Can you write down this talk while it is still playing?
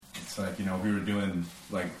like, you know, we were doing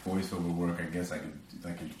like voiceover work. I guess I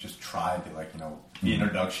could just try to, like, you know, the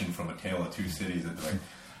introduction from A Tale of Two Cities. And like,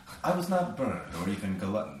 I was not burned or even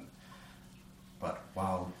glutton, but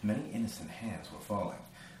while many innocent hands were falling,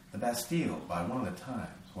 the Bastille, by one of the times,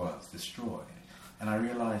 was destroyed. And I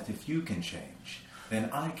realized if you can change, then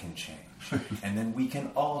I can change. And then we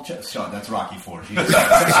can all change. Sean, that's Rocky IV.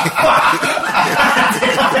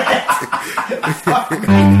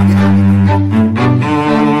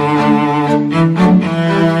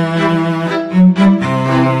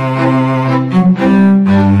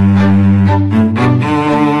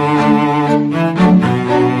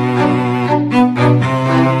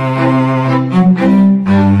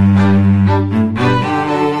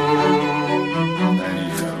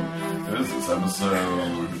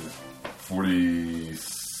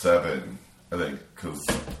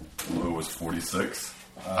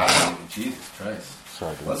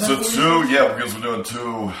 Because we're doing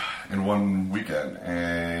 2 in one weekend,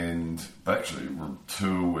 and actually we're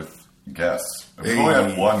 2 with guests. And we only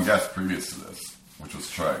had 1 guest previous to this, which was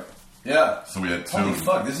Trey. Yeah. So we had 2. Holy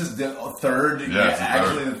fuck, this is the third.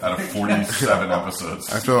 Out of 47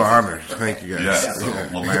 episodes. I feel honored. Thank you guys. Yeah, so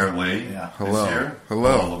Lemaire Lee is here.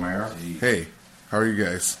 Hello, Lemaire. Hey, how are you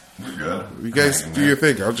guys? We're good. You guys do your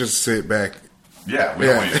thing. I'll just sit back. Yeah, we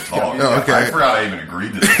don't need to talk. Okay. I forgot I even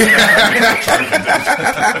agreed to this.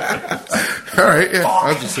 All right, yeah.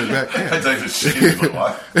 I'll just sit back. Yeah. I take the shit. He's like,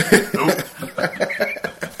 what? Nope.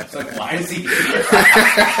 It's like, why is he here?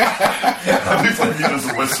 It's like you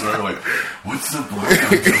just whisper, like, what's the plan?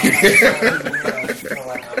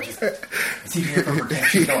 Is he here for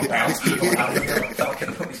protection? Don't bounce people out of here. Fucking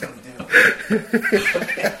know what he's going to do.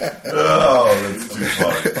 Oh, that's too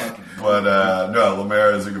funny. But no,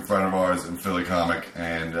 Lemaire is a good friend of ours in Philly Comic,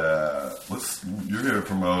 and you're here to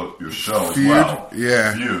promote your show Feud? as well.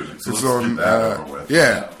 Yeah. Feud. So it's let's on, get that over with.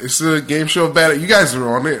 Yeah, it's a game show about it. You guys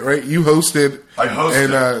were on it, right? You hosted. I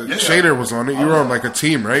hosted. And Shader was on it. You were on like a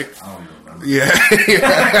team, right? I don't even remember. Yeah.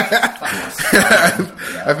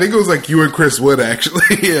 I think it was like you and Chris Wood, actually.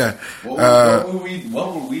 Yeah. What were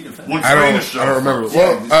we defending? Well, I don't remember. First.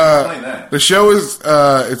 Well, the show is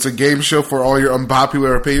it's a game show for all your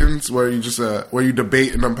unpopular opinions, where you just where you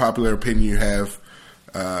debate an unpopular opinion you have.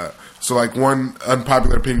 So, like, one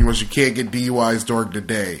unpopular opinion was you can't get DUIs during the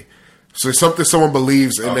day. So it's something someone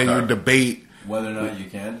believes, and then you debate whether or not you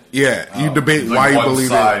can. Yeah, you debate like why you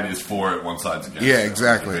believe it. One side is for it, one side's against it. Yeah,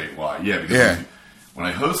 exactly. Debate why? Yeah, because when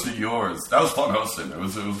I hosted yours, that was fun hosting. It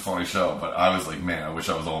was a funny show, but I was like, man, I wish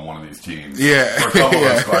I was on one of these teams. Yeah. For a couple of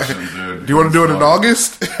those questions, dude. Do you want to do it in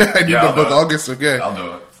August? I need to book August. Okay. I'll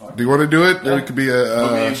do it. Do you want to do it? Then it could be me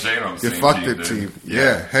and Shane on the same fucked team, it dude. team.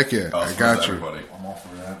 Yeah, heck yeah. I got you. Everybody. I'm all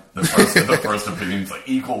for that. The first opinion's like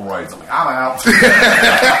equal rights. I'm like, I'm out. Here's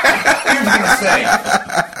what I'm saying.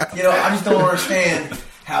 You know, I just don't understand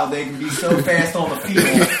how they can be so fast on the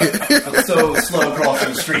field but so slow crossing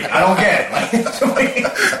the street. I don't get it.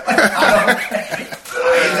 I don't get it.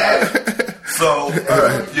 So,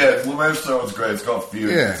 Lemaire's show is great. It's called Feud.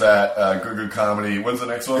 Yeah. It's at Good Comedy. When's the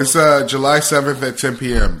next one? It's July 7th at 10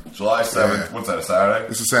 p.m. July 7th. Yeah. What's that, a Saturday?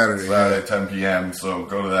 It's a Saturday. Saturday, 10 p.m. So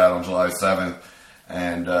go to that on July 7th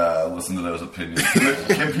and listen to those opinions.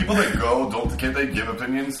 Can people that go, can't they give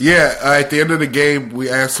opinions? Yeah, at the end of the game, we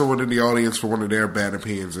ask someone in the audience for one of their bad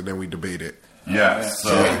opinions, and then we debate it. Yeah.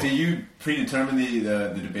 So, do you predetermine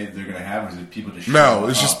the debate they're going to have, or is it people just No,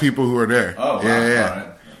 it's just people who are there. Oh, wow. Yeah. All right.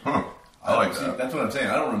 Huh. I like that. That's what I'm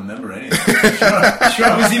saying. I don't remember anything. Sure,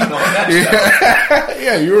 I was even on that show.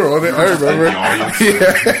 Yeah, you were on it. I remember.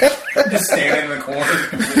 Just standing in the corner.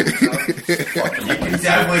 You can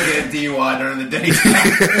definitely get a DUI during the day.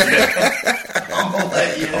 I'm going to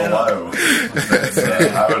let you know.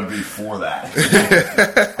 I would be for that.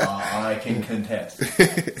 I can contest.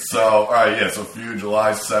 So, all right, yeah. So, Feud,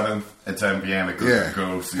 July 7th at 10 p.m.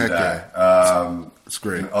 Go see that. It's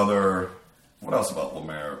great. What else about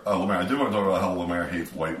Lemaire? Lemaire. I do want to talk about how Lemaire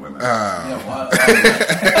hates white women. Lemaire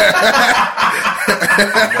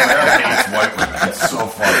hates white women. It's so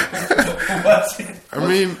funny. I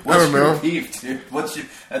don't know. Beef, dude?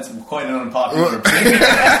 That's quite an unpopular opinion.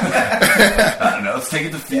 I don't know. Let's take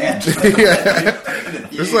it to Feud.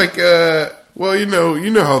 It's like, well, you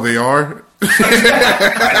know how they are.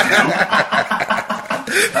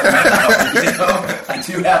 I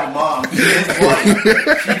do have a mom. She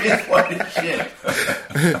is white as shit.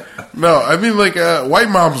 No, I mean, like, white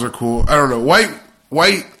moms are cool. I don't know. White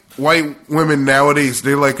women nowadays,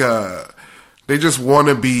 they they just want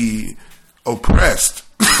to be oppressed.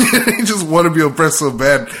 They just want to be oppressed so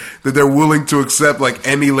bad that they're willing to accept like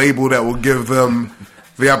any label that will give them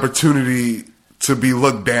the opportunity to be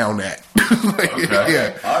looked down at. Like, Okay.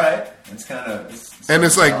 Yeah. All right. It's kind of. And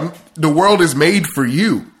it's like, the world is made for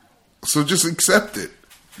you. So just accept it.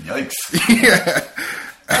 Yikes. Yeah.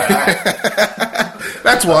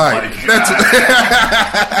 That's why. That's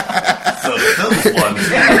So this one.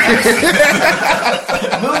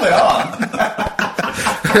 Moving on.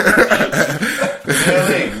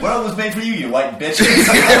 Hey, world was made for you, you white bitches.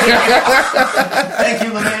 Thank you,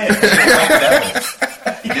 LeMay.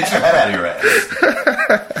 Get your head out of your ass.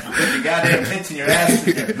 Put your goddamn tits in your ass.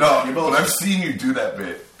 No, You're but I've seen you do that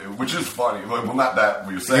bit, which is funny. Well, not that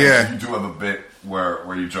what you're saying. Yeah. You do have a bit where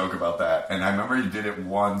you joke about that, and I remember you did it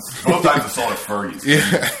once. Both times I saw it at Fergie's.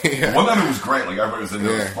 yeah. One time it was great, like everybody was in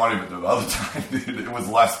there, it was Yeah. funny, but the other time it was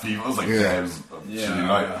less people. It was like, Yeah. it was a Yeah, shitty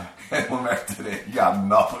night. yeah. And when I did it, he got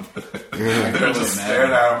nothing. They were really just mad.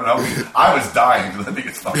 staring at him, and I was dying because I think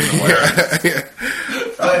it's fucking hilarious.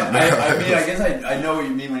 But I mean, I guess I know what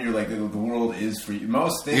you mean when you're like, the world is for you.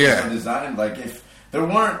 Most things Yeah. are designed, like, if there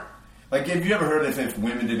weren't, like, have you ever heard if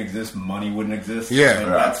women didn't exist, money wouldn't exist? Yeah. Like,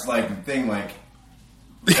 Right. that's like the thing, like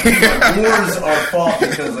wars are fought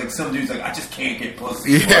because, like, some dude's like, I just can't get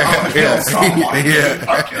pussy. Yeah, I'm gonna kill yeah, someone.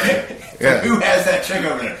 yeah. Okay. Yeah. Who has that chick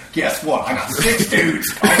over there? Guess what? I got 6 dudes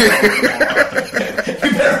coming over.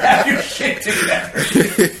 You better have your shit together.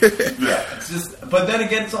 Yeah. It's just, but then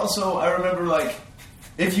again, it's also, I remember, like,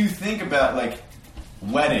 if you think about, like,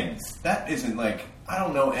 weddings, that isn't, like, I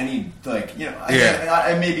don't know any, like, you know, Yeah.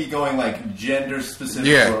 I may be going, like, gender specific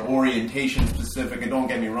Yeah. or orientation specific, and don't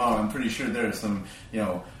get me wrong, I'm pretty sure there are some, you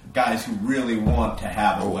know, guys who really want to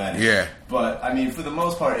have a wedding. yeah. But, I mean, for the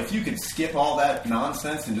most part, if you could skip all that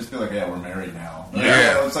nonsense and just be like, yeah, we're married now. Like, Yeah.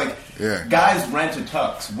 you know, it's like, Yeah. guys rent a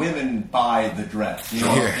tux, women buy the dress. You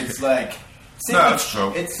know, Yeah. it's like, same No, with, that's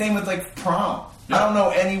true. It's same with, like, prom. Yeah. I don't know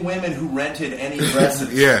any women who rented any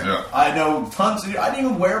dresses. Yeah. Yeah. I know tons of. I didn't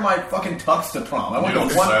even wear my fucking tux to prom. I went You to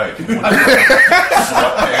don't one. say. Dude, I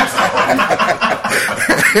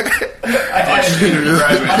had, You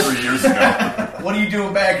graduated 3 years ago. what are you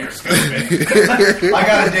doing back here, stupid? I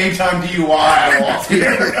got a daytime DUI. I walked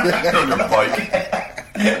here. On your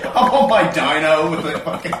bike. I'm on my dyno with a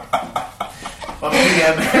fucking. My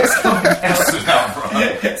BMX coming down. Sit down,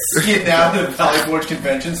 bro. Skid down to the Valley Forge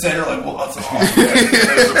Convention Center, like, what's up?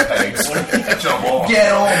 There's the pegs. Jump on.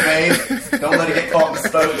 Get on, babe. Don't let it get caught in the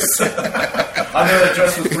spokes. I know that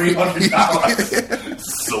dress was $300.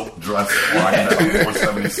 Silk dress flying down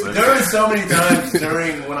 476. There were so many times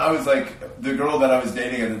during when I was like the girl that I was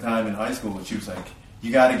dating at the time in high school, she was like,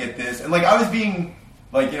 "You got to get this," and like I was being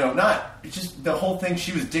like, you know, not it's just the whole thing.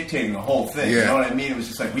 She was dictating the whole thing. Yeah. You know what I mean? It was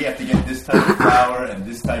just like we have to get this type of flower and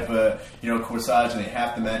this type of corsage, and they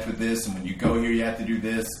have to match with this. And when you go here, you have to do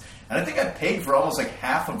this. And I think I paid for almost like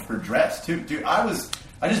half of her dress too, dude. I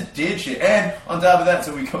just did shit. And on top of that,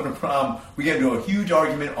 so we go to prom, we get into a huge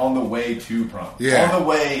argument on the way to prom. Yeah. On the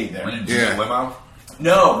way there. Were you Yeah. doing a limo?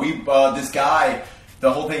 No, this guy,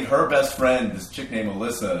 the whole thing, her best friend, this chick named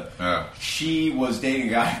Alyssa, Yeah. she was dating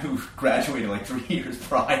a guy who graduated like 3 years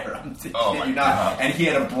prior. I'm kidding Oh, my you not. God. And he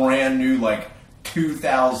had a brand new like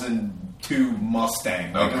 2002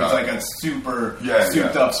 Mustang. Like, it was Okay. like a super Yeah,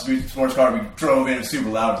 souped yeah. up sports car. We drove in, it was super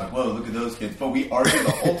loud. I was like, whoa, look at those kids. But we argued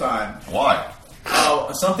the whole time. Why?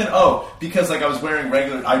 Because like I was wearing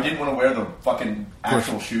regular, I didn't want to wear the fucking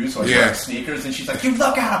actual shoes, so I was Yeah. wearing sneakers, and she's like, "You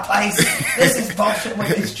look out of place. This is bullshit." I'm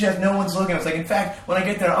like, it's just no one's looking. I was like, in fact, when I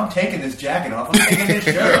get there, I'm taking this jacket off. I'm taking this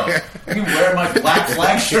shirt off. I can wear my Black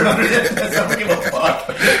Flag shirt underneath this. I don't give a fuck.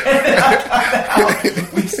 And then I got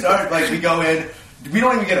out. We start like we go in. We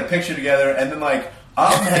don't even get a picture together, and then like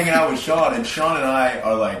I'm hanging out with Sean, and Sean and I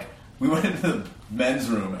are like, we went into the men's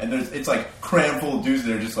room, and it's like crammed full of dudes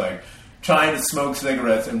that are just like trying to smoke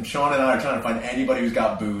cigarettes, and Sean and I are trying to find anybody who's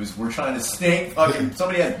got booze. We're trying to stink fucking.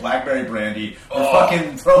 Somebody has blackberry brandy. We're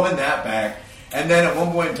fucking throwing that back. And then at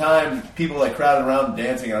one point in time, people like crowded around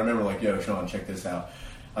dancing. And I remember like, "Yo, Sean, check this out."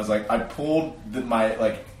 I was like, I pulled my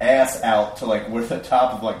like ass out to like where the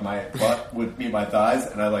top of like my butt would meet my thighs,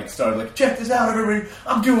 and I like started like, check this out, everybody!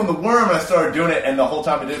 I'm doing the worm. And I started doing it, and the whole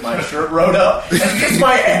time I did it, my shirt rode up, and just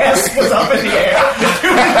my ass was up in the air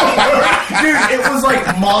doing the worm. Dude, it was like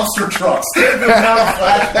monster trucks. The amount of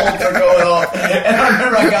flashbulbs are going off, and I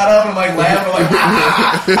remember I got up and like laughing like,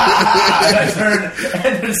 and I turned,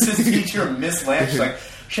 and there's this teacher, Miss Lamb, she's like,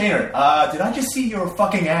 Shaner, did I just see your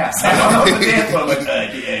fucking ass? I don't know the dance floor. I'm like,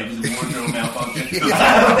 yeah, it was a wardrobe malfunction. It's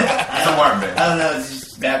a worm, man. I don't know, it's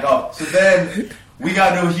just back off. So then we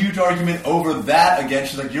got into a huge argument over that again.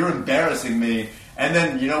 She's like, you're embarrassing me. And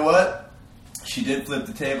then, you know what? she did flip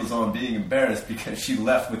the tables on being embarrassed because she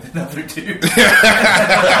left with another dude. And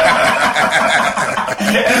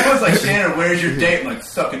it was like, Shannon, where's your date? I'm like,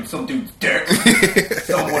 sucking some dude's dick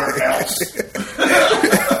somewhere else.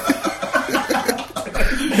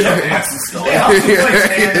 I was like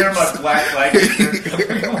standing there in my black leggings,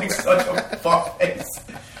 looking like such a fuckface.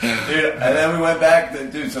 Dude, and then we went back,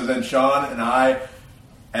 so then Sean and I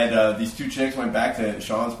and these two chicks went back to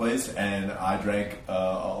Sean's place, and I drank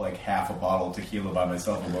like half a bottle of tequila by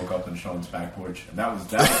myself and woke up in Sean's back porch. And that was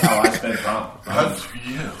how I spent prom.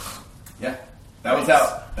 Yeah. That was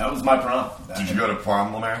my prom. Did you go to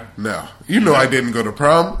prom, Lemaire? No. You know I didn't go to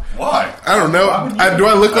prom. Why? I don't know. Do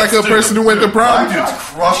I look like a person who went to prom? My dude's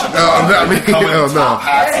crushing. No. They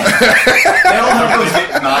all have those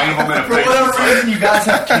 9 of them in a For whatever reason, you guys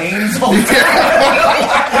have canes all the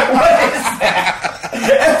time. What is that?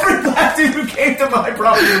 Every black dude who came to my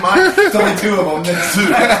prom, it's only 2 of them.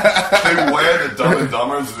 Dude, they wear the Dumb and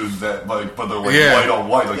Dumbers, that, like, but they're like white on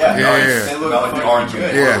white, like they're nice. They look not like the orange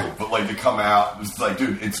and blue, Yeah. but like they come out. It's like,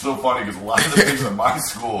 dude, it's so funny because a lot of the pictures at my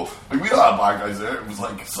school, like we had a lot of black guys there. It was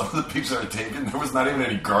like some of the pictures that were taken, there was not even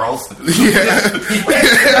any girls. The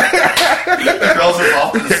girls are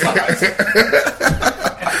off to the sides.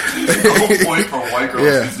 The whole point for white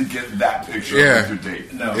girls is to get that picture of your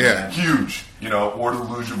date. No, huge, or to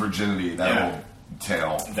lose your virginity. That whole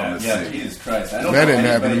tale from the city. Jesus Christ! That didn't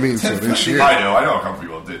happen to me until this year. I know a couple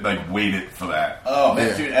people did waited for that. Oh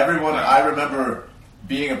man, dude! Everyone, I remember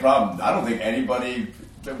being a problem. I don't think anybody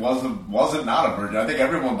wasn't not a virgin. I think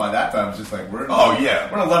everyone by that time was just like, we're in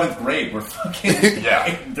 11th grade. We're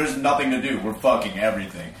fucking There's nothing to do. We're fucking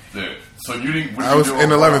everything, dude. So you didn't. I was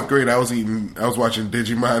in 11th grade. I was watching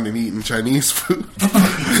Digimon and eating Chinese food.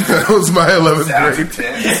 That was my 11th grade.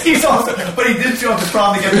 He's also, but he did show up to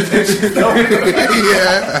prom to get the picture.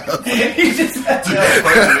 He just had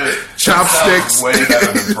chopsticks. Way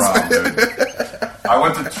better than prom, dude. I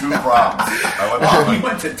went to 2 proms. You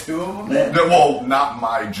went to 2 of them? No, well, not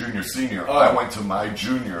my junior, senior. Oh. I went to my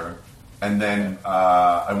junior, and then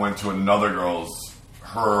I went to another girl's.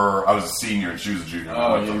 I was a senior and she was a junior.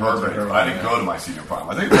 I went to her grade, but I didn't go to my senior prom.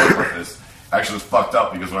 I think part of this actually was fucked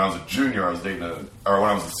up because when I was a junior, when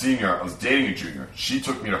I was a senior, I was dating a junior. She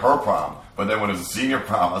took me to her prom, but then when it was a senior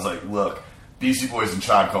prom, I was like, look, Beastie Boys and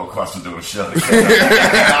Tribe Called Quest are doing a show.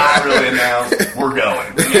 Not really announced. We're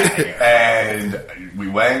going. And we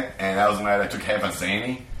went, and that was the night I took half on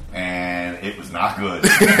Zany. And it was not good.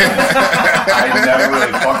 I never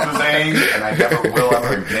really fucked with Zane, and I never will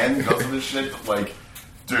ever again because of this shit. But like,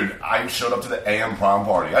 dude, I showed up to the AM prom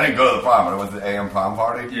party. I didn't go to the prom, but I went to the AM prom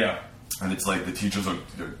party. Yeah. And it's like the teachers are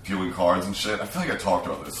peeling cards and shit. I feel like I talked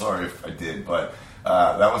about this. Sorry if I did, but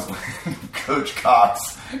that was when Coach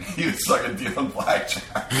Cox, he was sucking deal on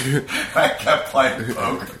blackjack. I kept playing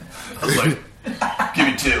poker. I was like, give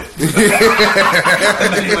me 2.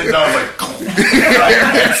 And then he went down like, on the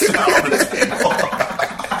table.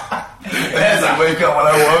 And as I wake up, when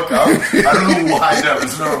I woke up, I don't know why I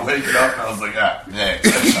just remember waking up and I was like,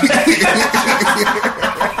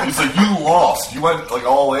 He's like, you lost. You went like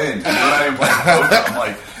all in. And then I didn't play poker. I'm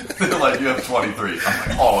like, they're like, you have 23. I'm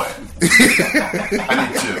like, all in. I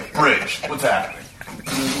need 2. Bridge. What's happening?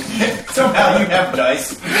 Somehow you have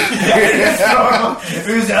dice.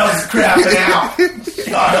 Who's else is crapping out?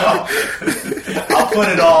 Shut up. I'll put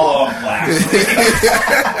it all on black.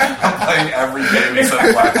 I'm playing every game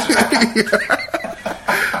except blackjack.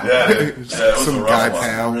 It was some a guy rough one.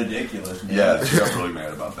 town. Ridiculous, man. Yeah, she got really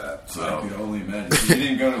mad about that. So I could only imagine. You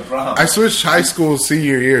didn't go to prom. I switched high school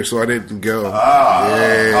senior year, so I didn't go.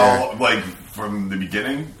 Like from the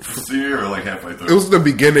beginning, senior, or like halfway through? It was the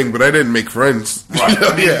beginning, but I didn't make friends. Right.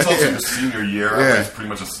 I mean, it's also your senior year. Everybody's pretty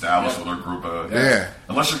much established with our group of...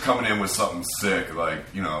 Unless you're coming in with something sick, like,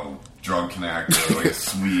 drug connect, or like a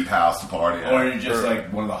sweet house party. Or you're just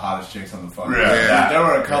like one of the hottest chicks on the phone. Yeah. There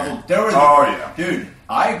were a couple... Dude,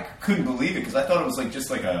 I couldn't believe it, because I thought it was like just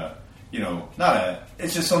like a...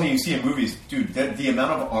 it's just something you see in movies. Dude, the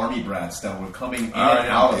amount of army brats that were coming in and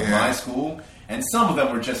out of my school... And some of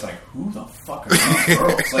them were just like, who the fuck are these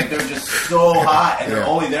girls? Like, they're just so hot, and they're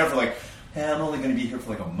only there for like, hey, I'm only going to be here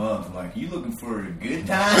for like a month. I'm like, you looking for a good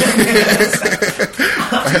time?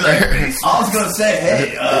 I was going to say,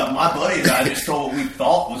 hey, my buddy and I just stole what we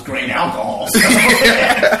thought was grain alcohol. So,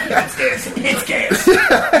 it's gas. You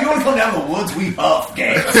want to come down to the woods? We huff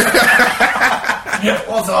gas.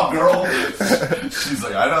 What's up, girl? She's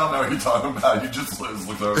like, I don't know what you're talking about. You just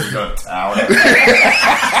looked over and got a tower. Is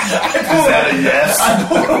that a yes? I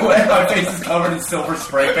pulled away. My face is covered in silver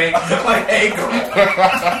spray paint. I'm like, hey, girl.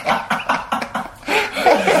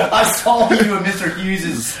 I I saw you in Mr.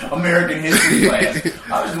 Hughes' American history class.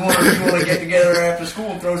 I was wondering if you want to get together after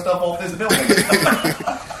school and throw stuff off this building.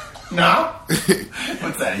 Nah.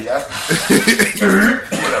 What's that? Yeah.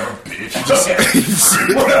 Whatever, bitch. Okay.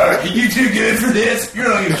 Whatever. You too good for this?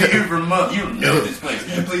 You're only here for a month. You don't know this place.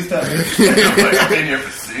 Please tell me. I've been here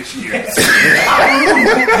for 6 years.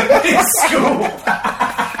 In school.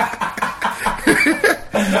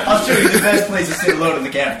 I'll show you the best place to sit alone in the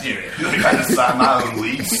cafeteria. I just signed my own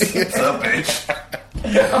lease. What's up, bitch?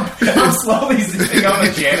 I'm slowly zipping on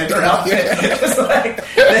the janitor outfit. It's like,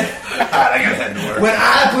 Alright, I gotta head to work. when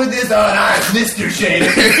I put this on, I'm Mr. Shader.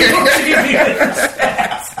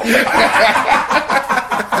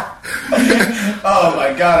 Oh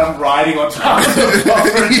my god, I'm riding on top of the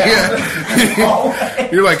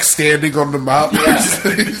buffer. You're like standing on the mop.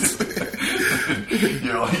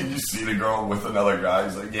 You're like, you see the girl with another guy.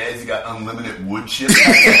 He's like, yeah, he's got unlimited wood chips.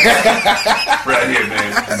 Right here,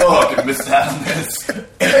 man. Fucking missed out on this.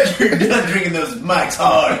 You're done drinking those Mike's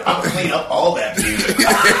hard. I'll clean up all that beer. Just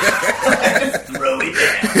throw it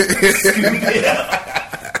down. Scoop it up.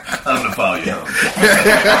 I'm gonna follow you home.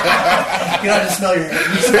 You know, I just smell your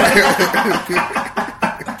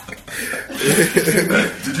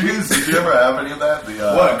Did you ever have any of that?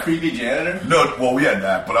 What, creepy janitor? No, well, we had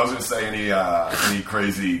that, but I was gonna say any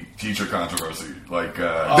crazy teacher controversy. Like,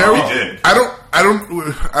 we did. I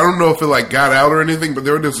don't know if it like got out or anything, but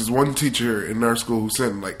there was this one teacher in our school who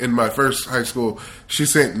sent, like, in my first high school, she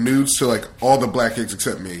sent nudes to like all the black kids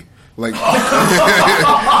except me. Like, yeah.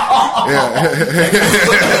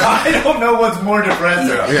 I don't know what's more depressing.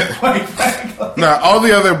 Yeah. Like, Nah, all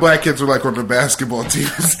the other black kids were like on the basketball team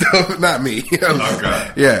and stuff, not me.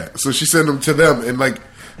 Okay. Yeah, so she sent them to them, and like,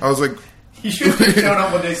 I was like, you should have shown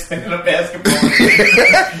up when they spent in a basketball.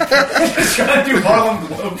 Just trying to do Harlem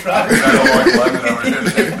Globetrotters.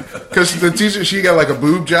 Because the teacher, she got like a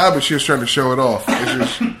boob job, and she was trying to show it off.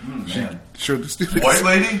 She showed the students. White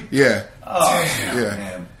lady? Yeah. Oh, Yeah.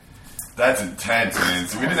 man. That's intense, man.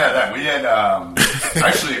 So we didn't have that. We had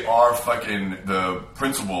actually the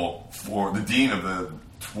principal for the dean of the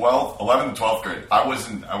 11th and 12th grade. I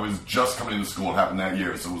was just coming into school. It happened that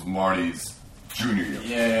year, so it was Marty's junior year.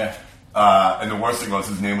 Yeah. And the worst thing was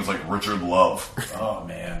his name was like Richard Love. Oh,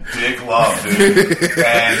 man. Dick Love, dude.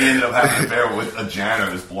 And he ended up having an affair with a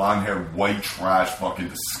janitor, this blonde-haired, white trash, fucking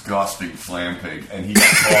disgusting slam pig. And he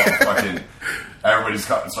got called fucking... Everybody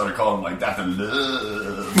started calling him like Dr.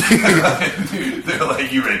 Love. Dude, they were like,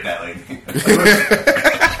 you raped that lady.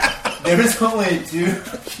 There was only two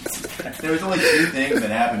things that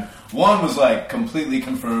happened. One was like completely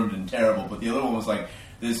confirmed and terrible, but the other one was like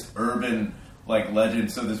this urban like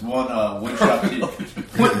legend. So this one woodshop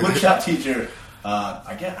teacher.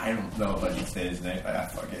 I don't know if I can say his name.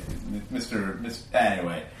 Fuck it,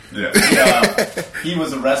 anyway. Yeah. He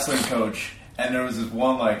was a wrestling coach, and there was this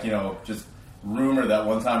one just rumor that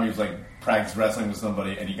one time he was like practice wrestling with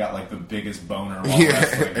somebody and he got like the biggest boner while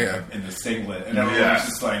wrestling in the singlet, and everyone was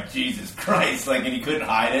just like, Jesus Christ, like, and he couldn't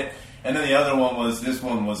hide it. And then the other one was the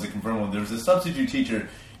confirmed one. There was a substitute teacher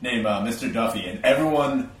named Mr. Duffy, and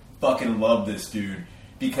everyone fucking loved this dude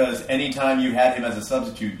because anytime you had him as a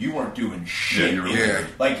substitute, you weren't doing shit.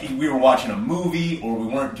 Like, we were watching a movie or we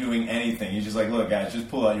weren't doing anything. He's just like, look guys, just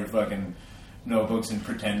pull out your fucking notebooks and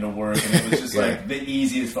pretend to work, and it was just like the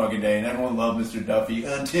easiest fucking day, and everyone loved Mr. Duffy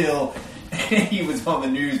until he was on the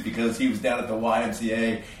news because he was down at the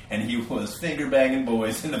YMCA and he was finger banging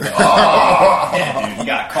boys in the back. Yeah, dude, he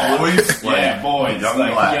got caught. Boys? Yeah, boys, young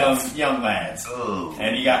like lads. young lads. Oh.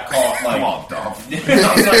 And he got caught like, Come on, Duff.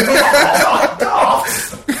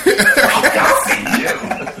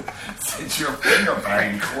 It's your finger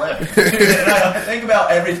bang clip. I think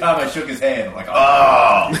about every time I shook his hand, I'm like,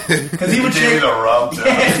 because he would give me the rub.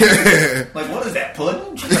 Yeah. Like, what is that,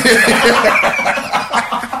 pudding?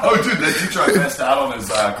 Oh, dude, that teacher I passed out on his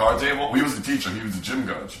card table. He was the teacher. He was the gym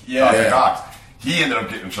coach. Yeah. Cox. He ended up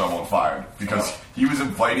getting in trouble and fired because he was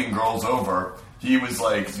inviting girls over. He was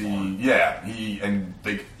like he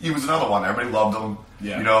was another one. Everybody loved him.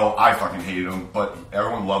 Yeah. You know, I fucking hated him, but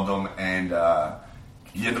everyone loved him, and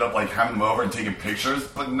he ended up like having them over and taking pictures,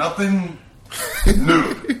 but nothing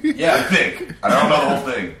nude. Yeah. I think. I don't know the whole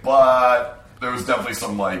thing, but there was definitely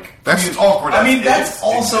some like That's awkward.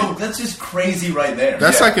 That's just crazy right there.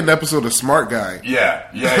 That's like an episode of Smart Guy.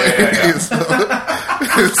 Yeah.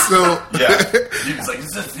 So yeah, he was like,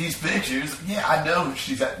 "Is this these pictures?" Yeah, I know.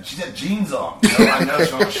 She's got jeans on. You know, I know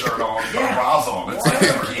she's got a shirt on, got bras on.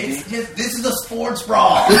 It's just, this is a sports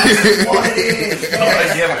bra. This is what it is.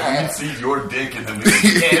 Yeah, but you can see your dick in the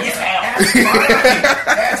movie.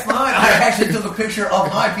 That's mine. I actually took a picture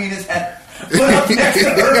of my penis at Put up next to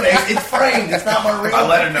her face. It's framed. It's not my real. I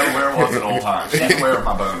let her know where it was at all times. She's aware of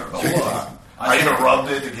my boner the whole time. I even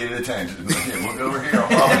rubbed it to get it attention. Like, hey, look over here. I'm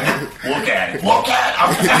rubbing it. Look at it. Look at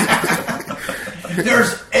it.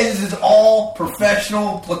 This is all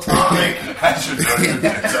professional, platonic. I should know you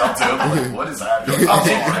can tell too. Like, what is happening?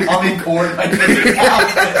 I'm in court. I didn't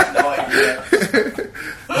have no idea.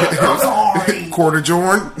 I'm sorry. Quarter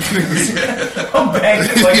Jordan. I'm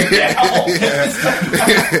banging like a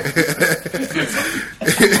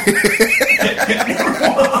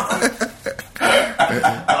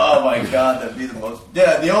Oh my god, that'd be the most.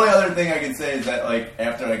 Yeah, the only other thing I can say is that like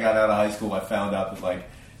after I got out of high school, I found out that like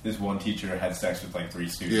this one teacher had sex with like 3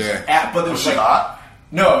 students. Yeah, but it Was was she like hot?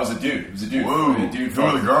 no, it was a dude. It was a dude. Woo. A dude Who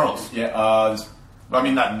were the girls? Yeah, I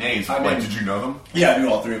mean, not names. But I mean- did you know them? yeah, I knew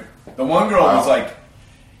all 3. The one girl Wow. was like,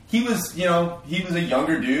 he was a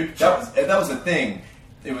younger dude. That was the thing.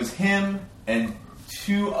 It was him and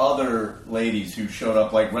 2 other ladies who showed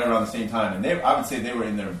up like right around the same time, and I would say they were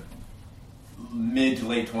in their mid to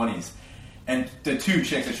late 20s. And the 2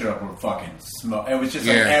 chicks that showed up were fucking smoke. It was just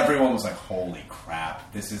like everyone was like, "Holy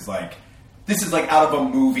crap! This is like out of a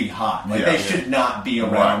movie hot. Like they should not be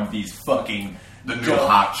around these fucking The new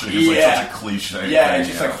hot chick is like such a cliche. Yeah, thing, it's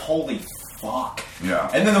just like holy fuck. Yeah.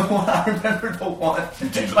 And then the one I remember the one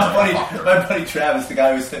my buddy Travis, the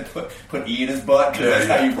guy who said put E in his butt because that's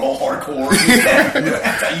how you roll hardcore.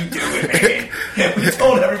 That's how you do it, man. And we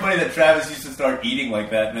told everybody that Travis used to start eating like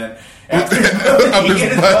that, man. After he put E in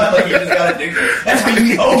his butt, like he just got addicted. That's how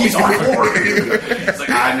you know he's hardcore. It's like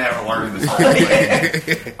I never learned this. Whole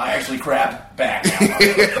thing. I actually crap back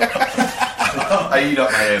now. I eat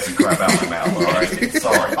up my ass and crap out my mouth. All right,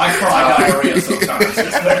 sorry. I cry diarrhea sometimes.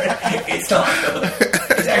 It's not.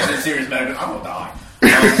 It's actually a serious matter. I'm gonna die.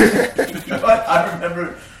 But I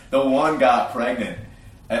remember the one got pregnant,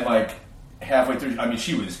 and like halfway through, I mean,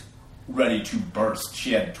 she was ready to burst.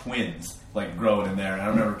 She had twins like growing in there, and I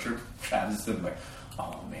remember Travis stood like,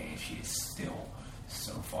 "Oh man, she's still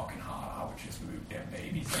so fucking hot. I would just move them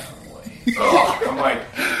babies out of the way." I'm like,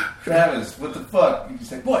 Travis, what the fuck?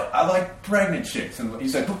 He's like, what? I like pregnant chicks. And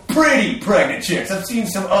he's like, pretty pregnant chicks. I've seen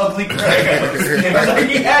some ugly pregnant. Like,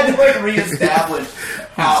 he had to like reestablish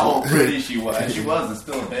how pretty she was. And she was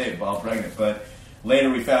still a babe while pregnant. But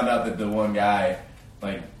later we found out that the one guy,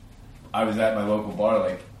 like, I was at my local bar,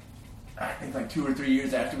 like, I think like 2 or 3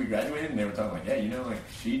 years after we graduated, and they were talking like, yeah, you know, like,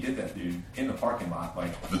 she did that, dude, in the parking lot.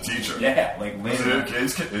 Like, The teacher. yeah, like Was later. it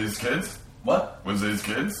his kids? What? Was it his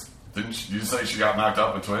kids? Didn't you say she got knocked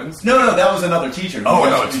up with twins? No, that was another teacher. Oh, Because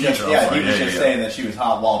another he teacher. just- Yeah, I'm he was sorry. just saying that she was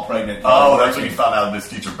hot while pregnant. Oh, that's when you found out this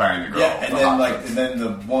teacher banged the girl. Yeah, and The then hot like, twins. and then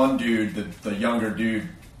the one dude, the younger dude,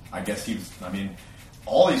 I guess he was. I mean,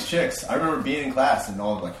 all these chicks. I remember being in class and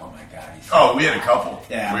all like, oh my god, he's. Oh, we had a couple.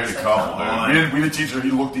 Yeah, we had a it's couple, like, dude. We had a teacher.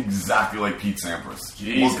 He looked exactly like Pete Sampras.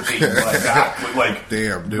 Jesus. Looked exactly like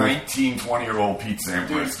Damn, dude. 19, 20-year-old Pete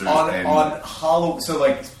Sampras. Dude, on Halloween, so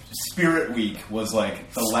like Spirit Week was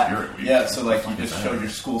like the last. Spirit Week? Yeah, so like you What the fuck just is showed that? your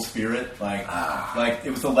school spirit, like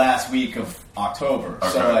it was the last week of October.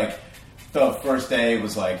 So Okay. like the first day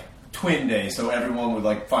was like twin day, so everyone would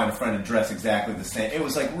like find a friend and dress exactly the same. It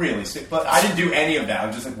was like really sick, but I didn't do any of that. I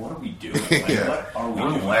was just like, what are we doing? Like, what are we We're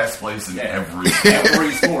in doing? last place in Yeah.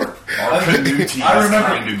 every sport. Our canoe team I is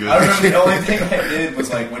remember. kinda good. I remember the only thing I did was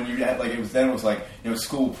like when you had like it was like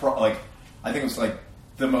school like I think it was like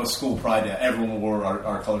the most school pride day. Everyone wore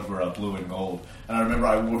our colors were blue and gold, and I remember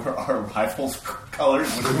I wore our rifles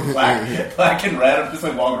colors, which were black and red. I'm just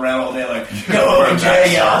like walking around all day like yo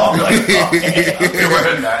OJ, I'm like oh, You're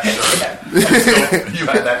wearing that shirt. You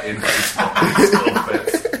had that in high school. It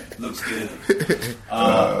still fits. looks good.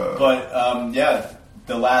 Yeah,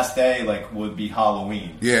 the last day like would be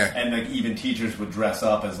Halloween. Yeah. And like even teachers would dress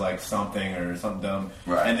up as like something or something dumb.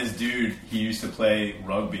 Right. And this dude, he used to play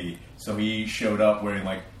rugby, so he showed up wearing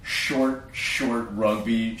like short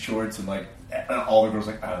rugby shorts and like and all the girls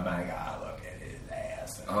like, oh my god, look at his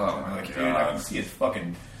ass. And Oh, I'm my like, dude, God. I can see his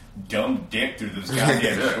fucking dumb dick through those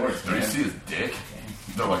goddamn shorts. Did you Man. see his dick?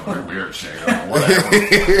 They're like, we're weird shit. Whatever.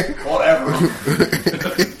 Whatever.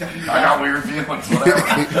 I got weird feelings.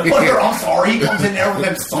 Whatever. Whatever, I'm sorry. He comes in there with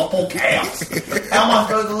them supple calves. How am I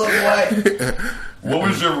supposed to look away? What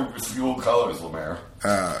was your school colors, Lemaire?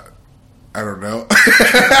 I don't know.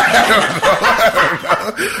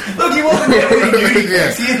 Look, he wasn't getting any duty Yeah.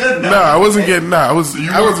 picks either. No, I wasn't getting. No, I was.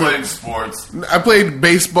 You I were was playing sports. I played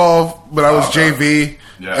baseball, but I was Okay. JV,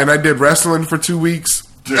 Yeah. and I did wrestling for 2 weeks.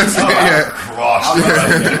 Dude, Yeah.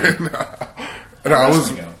 crushed. No, I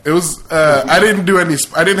was. It was. I didn't do any.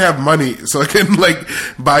 I didn't have money, so I couldn't like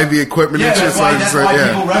buy the equipment Yeah, and shit. that's So I why, just that's said, why yeah.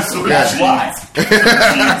 people wrestle. Yeah. That's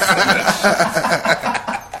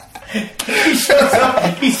why. He shows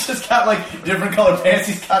up. He's just got like different colored pants.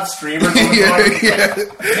 He's got streamers on his arms.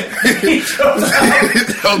 He shows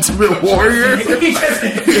up. Ultimate Warrior. He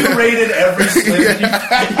rated every Slim Jim.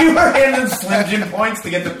 You were handing Slim Jim points to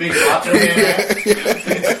get the big macho man.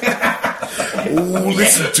 Ooh,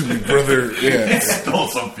 listen to me, brother. Yeah. Stole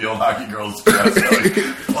some field hockey girl's dress. Like,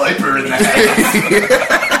 Piper in the house.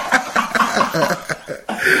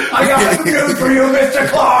 I got some news for you, Mr.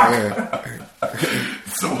 Clark.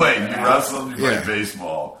 So wait, you wrestled, you played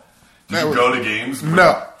baseball. Did you go to games?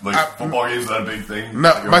 No. Football games, not a big thing?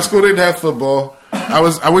 No, my school didn't have football.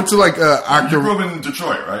 I went to like You grew up in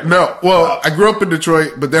Detroit, right? No, well, I grew up in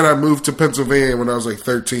Detroit, but then I moved to Pennsylvania when I was like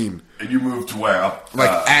 13. And you moved to where?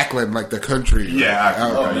 Like Akron, like the country. Yeah,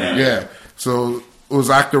 Akron. Yeah. So it was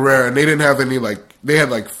Octorara, and they didn't have any they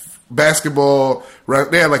had like basketball.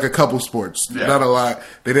 They had like a couple sports, not a lot.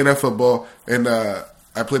 They didn't have football, and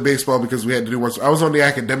I played baseball because we had to do one. I was on the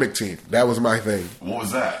academic team. That was my thing. What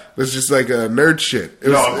was that? It was just like a nerd shit. It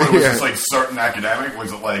was just like certain academic?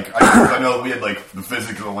 Was it like, I know we had like the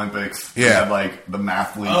physics Olympics. We had like the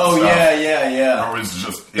math league stuff. Yeah. Or was it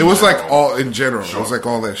just it was like all in general. Sure. It was like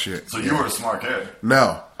all that shit. So you were a smart kid.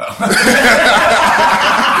 No.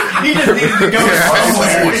 He just needed to go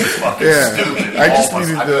somewhere. Stupid. I just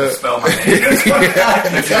needed to spell my name.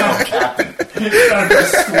 Captain. Trying to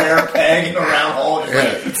square peg in a round hole.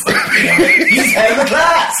 It's like, he's head of the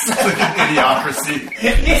class. It's like an idiocracy.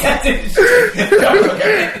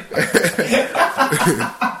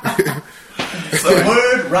 The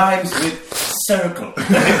word rhymes with circle.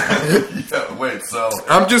 Wait, so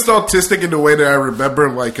I'm just autistic in the way that I remember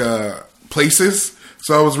like places.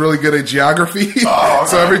 So I was really good at geography. Oh, okay.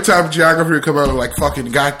 So every time geography would come out, I'm like,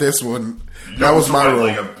 fucking got this one. That was my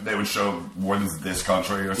role. They would show what is this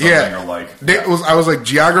country or something, or like I was like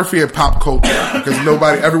geography and pop culture because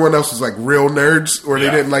everyone else was like real nerds, or they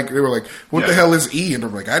didn't like. They were like, "What the hell is E?" And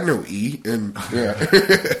I'm like, "I know E." And why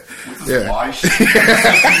shit?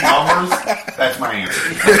 Numbers? That's my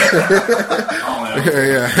answer.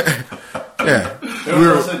 Yeah. We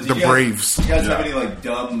were the Braves. You guys have any like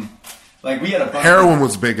dumb? Like we had a bunch heroin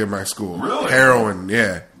was big in my school. Really? Heroin,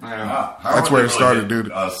 yeah. That's where it started,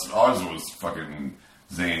 dude. Ours was fucking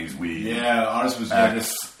Zany's weed. Yeah, ours was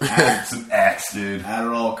just some Axe, dude.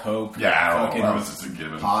 Adderall, Coke. Yeah, Adderall. That was just a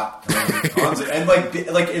given. Pot, and like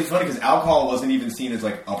it's funny because alcohol wasn't even seen as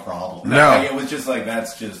like a problem. No, like, it was just like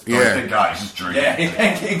that's just thank God he's just drinking. Yeah,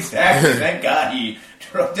 exactly. Thank God he.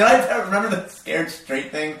 Did I remember the Scared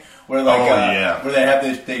Straight thing? Where like where they have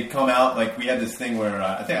this, they come out like we had this thing where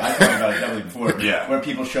I think I talked about it definitely before. Where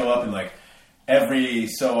people show up and like every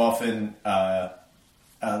so often,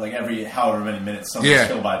 like every however many minutes, someone's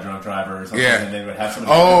killed by a drunk driver or something, and they would have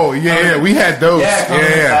somebody. We had those. Come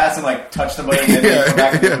in class and like touch somebody, and then they come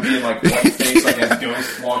back and they would be in like white face, like as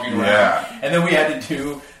ghosts walking around. And then we had to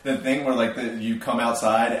do the thing where like you come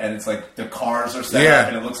outside and it's like the cars are set up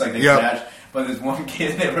and it looks like they crashed. But there's one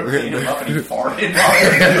kid, they were cleaning him up and he farted. And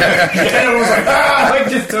it was like, like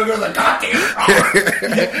just took it, was like, God damn.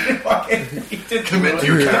 He did commit to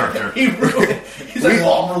your character. He ruined it. He's like,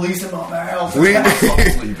 well, I'm releasing my house. We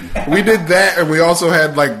did that, and we also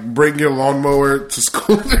had like bring your lawnmower to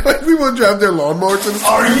school. Like people would drive their lawnmower to the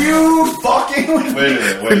school. Are you fucking with me?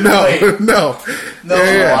 Wait. No.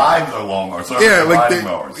 Ride their lawnmowers. So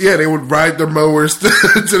mowers. They would ride their mowers to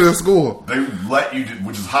the school. They would let you do,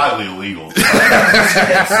 which is highly illegal. So,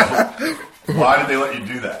 why did they let you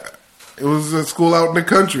do that? It was a school out in the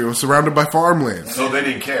country. It was surrounded by farmland. So they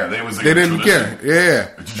didn't care. They didn't care. Yeah.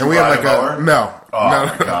 Did you ride a mower? No. Oh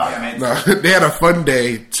my God. No. They had a fun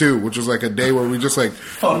day too, which was like a day where we just like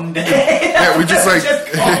fun day. Yeah, we just like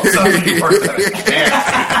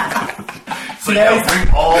So you bring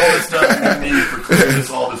all the stuff you need for cleaning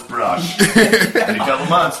all this brush. In a couple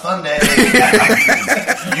months, fun day.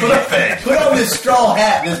 Put on this straw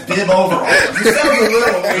hat, this bib overall. It sounds a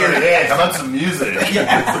little weird. Yeah, how about some music? It's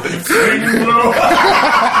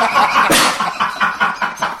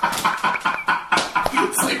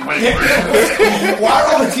like, wait. Why are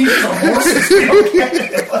all the teachers on horses?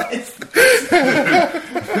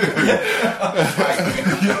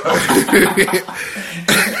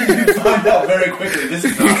 You find out very quickly this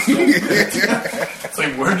is not stupid. It's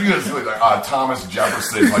like, where'd you go to school? Like, Thomas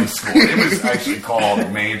Jefferson High School. It was actually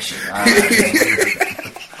called Mansion.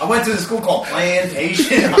 I went to the school called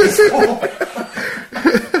Plantation High School.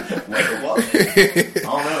 Wait, what? I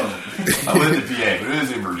don't know. I lived in PA, but it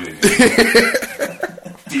is in Virginia.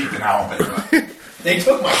 Deep in Alabama. They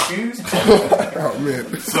took my shoes. Oh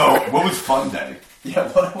man. So, what was Fun Day? Yeah,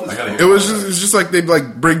 what was it was just like they'd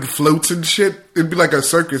like bring floats and shit. It'd be like a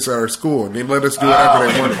circus at our school, and they'd let us do whatever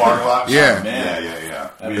they wanted. The parking lot? Yeah.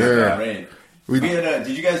 Yeah. Great. We had.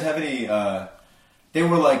 Did you guys have any? They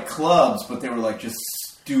were like clubs, but they were like just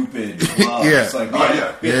stupid clubs. Like we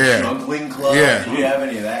had a juggling club. Did you have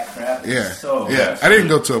any of that crap? I didn't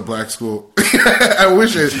go to a black school. I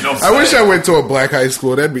wish I went to a black high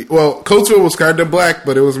school. Coatesville was kind of black,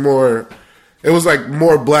 but it was more. It was like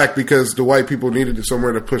more black because the white people needed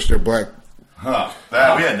somewhere to push their black. We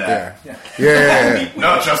had that.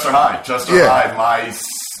 No, Chester High. High.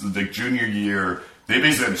 The junior year, they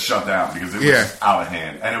basically had to shut down because it was out of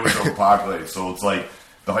hand and it was overpopulated. So it's like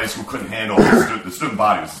the high school couldn't handle the student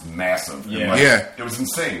body was massive. It was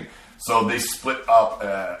insane. So they split up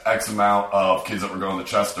X amount of kids that were going to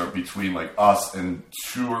Chester between like us and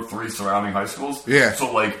 2 or 3 surrounding high schools.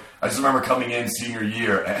 So like I just remember coming in senior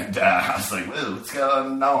year and I was like, "Whoa, what's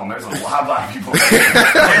going on? There's a lot of black people."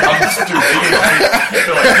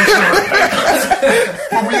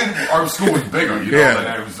 Our school was bigger, and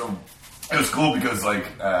it was cool because like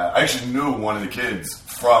I actually knew one of the kids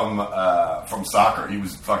from soccer.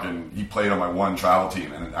 He played on my one travel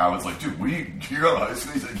team, and I was like, "Dude, you go to high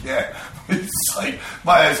school?" He's like, "Yeah." It's like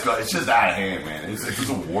my high school. It's just out of hand, man. It's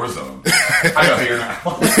a war zone. I got here now.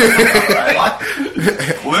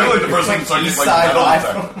 Literally, the first one to start getting like metal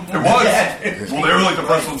detectors. It was. Well, they were like the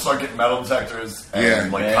first one to start getting metal detectors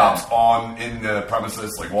and cops in the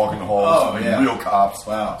premises, like walking the halls, real cops.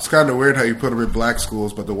 Wow. It's kind of weird how you put them in black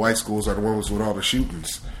schools, but the white schools are the ones with all the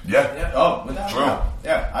shootings. Yeah. Oh, without doubt.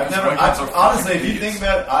 Yeah. I've never. Honestly, if you think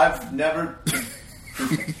about it, I've never.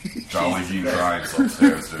 John Lee Dean Giants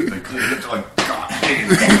upstairs, dude. They get to like, God damn.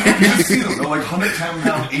 You just see them. They're like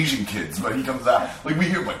 110-pound Asian kids. But he comes out, like we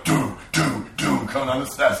hear like, do, coming on the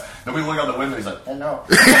steps. Then we look out the window, he's like, hello.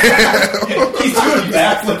 He's doing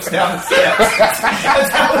backflips down the steps. That's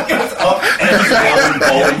how it goes up and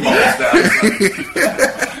bowling balls down.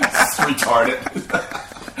 It's retarded.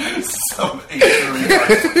 Some Asian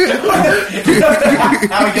retarded.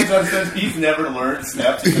 How he gets on steps, he's never learned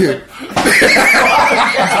steps. He's like,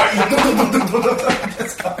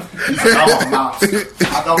 I'm a mouse.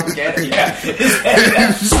 I don't get it. Yeah.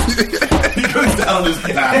 He goes down his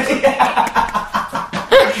back.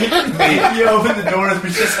 You open the door and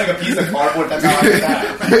it's just like a piece of cardboard that's all like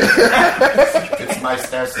that. It's my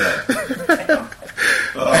stair set.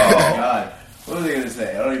 Oh, God. What was I going to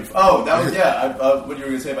say? That was, what you were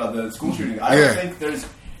going to say about the school shooting. I don't think there's...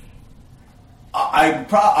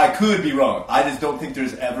 I could be wrong. I just don't think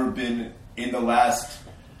there's ever been, in the last,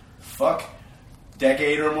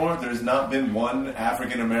 decade or more, there's not been one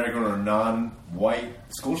African-American or non-white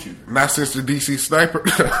school shooter. Not since the DC sniper.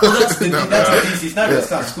 Well, that's the DC sniper.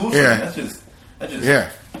 That's not school shooting. That's just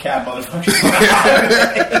cat motherfuckers.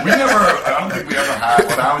 I don't think we ever had,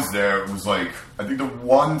 when I was there, it was like, I think the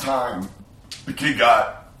one time the kid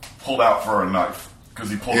got pulled out for a knife. Because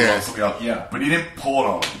he pulled it on somebody else. Yeah. But he didn't pull it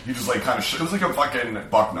on him. He just like kind of, it was like a fucking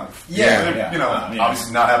buck knife.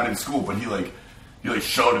 Obviously not having it in school, but he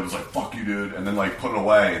showed it, it was like, fuck you, dude, and then like put it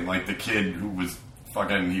away, and like the kid who was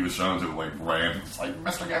he was showing to like ran. It's like,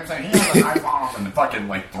 Mr. Gibson, he has a knife on him, and the fucking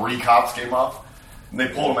like 3 cops came up, and they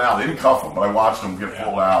pulled him out. They didn't cuff him, but I watched him get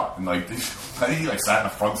pulled out, and like I think he like sat in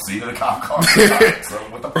the front seat of the cop car. So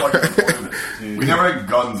what the fuck is the point of it? We never had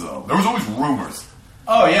guns though. There was always rumors.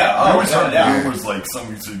 Oh, yeah. I always heard rumors like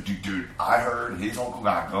somebody said, dude, I heard his uncle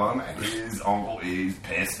got a gun and his uncle is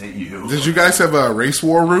pissed at you. Did you guys have race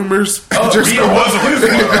war rumors? Oh, there was a race war. We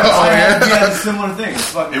had a similar thing.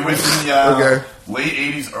 It was in the late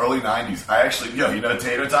 80s, early 90s. I actually, you know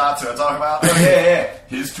Tater Tots, who I talk about? Yeah.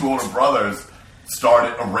 His 2 older brothers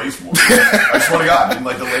started a race war. I swear to God, in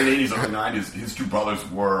like the late 80s, early 90s, his 2 brothers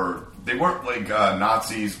they weren't like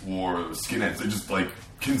Nazis or skinheads. They just like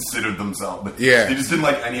considered themselves, but they just didn't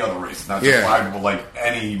like any other race, not just black people, like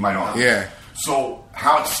any minority. So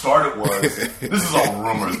how it started was, this is all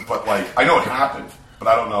rumors, but like I know it happened, but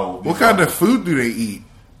I don't know. What kind of food do they eat?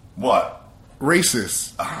 What?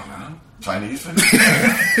 Racist. I don't know. Chinese food?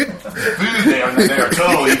 Food, they are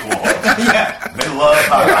totally equal. They love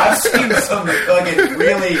I've seen some fucking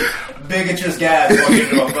really bigotous guys walk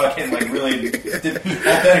into a fucking like really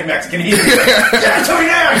authentic Mexican eater. Tell me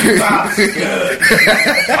now, you cops. Good.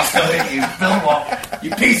 I'll still hit you. Film off.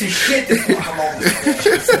 You piece of shit. Come on.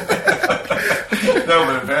 No,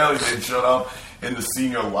 but apparently they showed up in the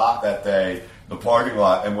senior lot that day, the parking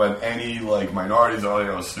lot, and when any like minorities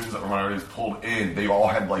or students that were minorities pulled in, they all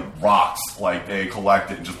had like rocks, like they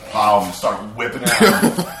collected and just piled and started whipping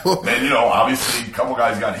out. And obviously a couple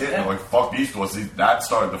guys got hit and they're like, fuck these pussies. That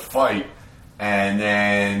started the fight, And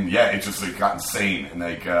then, it just like got insane, and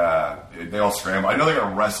like they all scrambled. I know they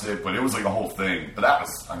got arrested, but it was like a whole thing. But that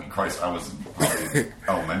was, I mean, Christ, I was probably in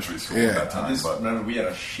elementary school at that time. Remember, we had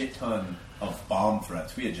a shit ton of bomb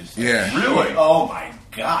threats. We had just really. Oh my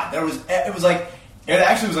god, it was like it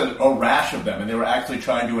actually was a rash of them, and they were actually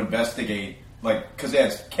trying to investigate, like, because they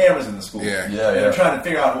had cameras in the school. Yeah. They were trying to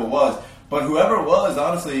figure out who it was, but whoever it was,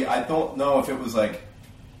 honestly, I don't know if it was like.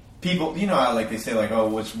 People, you know how like they say like, oh,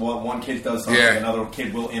 which one kid does something, another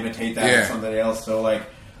kid will imitate that or somebody else. So like,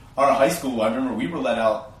 our high school, I remember we were let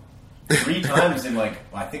out 3 times in like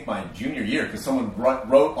I think my junior year because someone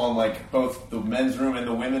wrote on like both the men's room and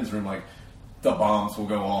the women's room like the bombs will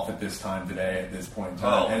go off at this time today at this point in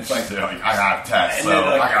time. And it's like I got a test, so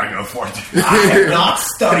I gotta go for it. I have not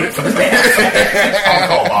studied for that. I'll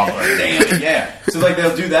call bomb. Damn it, yeah. So like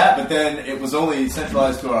they'll do that, but then it was only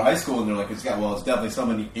centralized to our high school, and they're like, it's definitely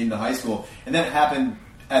somebody in the high school, and then it happened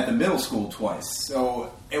at the middle school twice.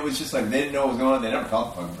 So it was just like they didn't know what was going on. They never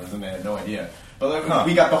caught the fucking person. They had no idea. But like,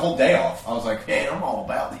 we got the whole day off. I was like, hey, I'm all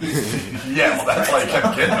about these. Well, that's why you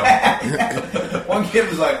kept getting them. One kid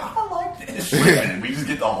was like, I don't like this. We just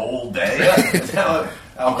get the whole day.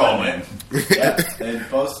 I'll call in. And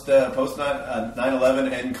post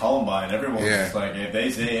 9/11 and Columbine, everyone was just like, if they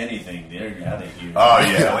say anything, they're out of here. Oh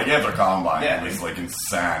yeah, like after Columbine, it was like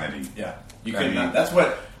insanity. Yeah, you could not. That's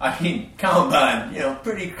what I mean. Columbine,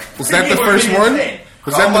 pretty. Was that the first one?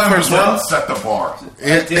 Was that the first one? Set the bar.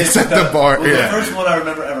 It set the bar. The first one I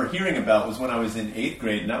remember ever hearing about was when I was in 8th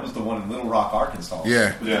grade, and that was the one in Little Rock, Arkansas.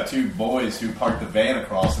 Yeah. With the 2 boys who parked the van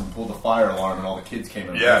across and pulled the fire alarm, and all the kids came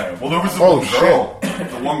in. Yeah. Well, there was the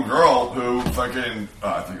one girl who fucking.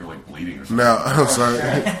 I think you're like bleeding or something.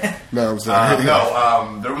 No, I'm sorry.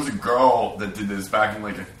 There was a girl that did this back in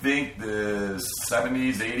like I think the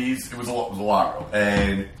 70s, 80s. It was a lot ago,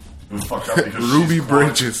 and. It was fucked up because Ruby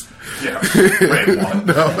Bridges. Yeah. Wait, what?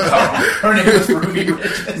 No. Her name was Ruby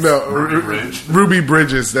Bridges. No, Ruby Bridge. Ruby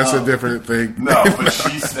Bridges. That's a different thing. No, but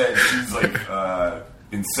she said she's like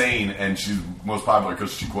insane, and she's most popular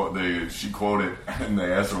because she quoted, and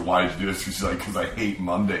they asked her why did you do this? She's like, because I hate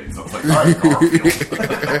Mondays. I was like, all right, Garfield.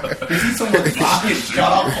 Is he someone's pocket? Shut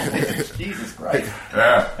up! Jesus Christ.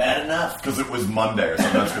 Yeah. Bad enough. Because it was Monday or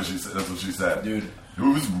something. That's what she said. Dude,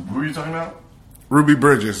 who are you talking about? Ruby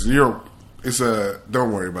Bridges.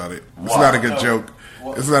 Don't worry about it. It's not a good joke.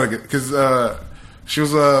 It's not a good because she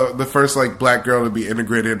was the first like black girl to be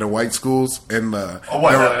integrated into white schools and that in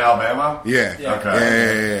Alabama? Yeah.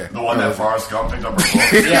 Okay. Yeah. The one that Forrest Gump picked up her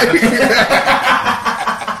book. Yeah.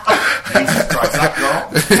 Jesus Christ, that girl.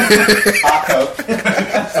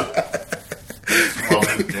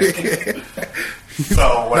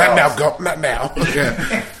 So what not else? now, Gump. Not now.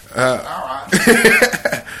 Yeah. All right.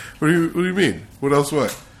 What do you mean? What else?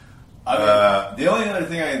 What? The only other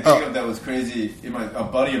thing I can think of that was crazy, a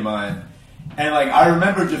buddy of mine, and like I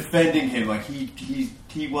remember defending him, like he's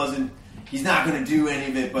not going to do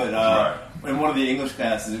any of it, but in one of the English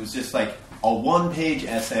classes, it was just like a 1-page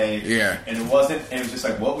essay, and it was just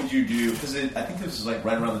like, what would you do? Because I think this was like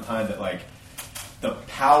right around the time that like the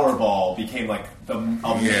Powerball became like a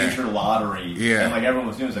major lottery, and like everyone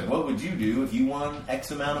was doing, it was like, what would you do if you won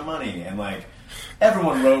X amount of money? And like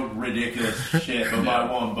everyone wrote ridiculous shit, but my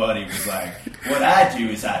one buddy was like, what I'd do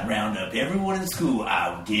is I'd round up everyone in school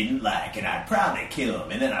I didn't like, and I'd probably kill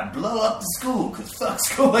them, and then I'd blow up the school, because fuck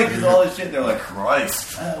school, like, there's all this shit, and they're like,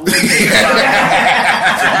 Christ.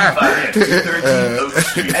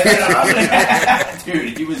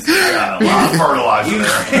 Dude, he was... a lot of fertilizer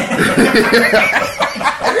there.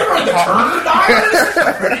 Have you ever read the Turner Diaries?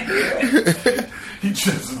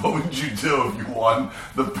 What would you do if you won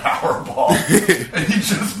the Powerball? And he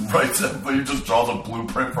just writes it, but he just draws a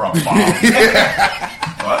blueprint for a bomb.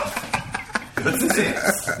 What? This is it.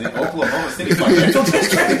 The Oklahoma City Financial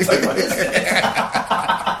District. It's like, what is this?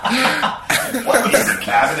 What is a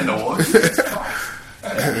cabin in the woods?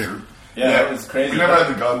 Yeah, it was crazy. We never had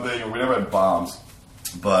the gun thing, or we never had bombs.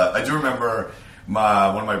 But I do remember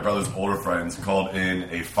one of my brother's older friends called in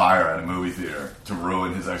a fire at a movie theater to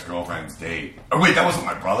ruin his ex-girlfriend's date. Oh wait, that wasn't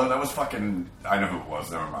my brother. That was fucking... I know who it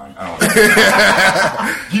was. Never mind. I don't know.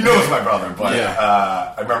 He knows my brother, but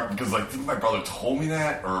I remember because like my brother told me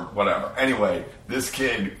that or whatever. Anyway, this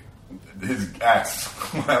kid, his ex,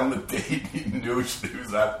 went on the date. He knew she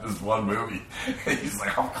was at this one movie. And he's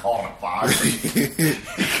like, I'm calling a fire. He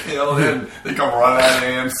killed him. They come running out of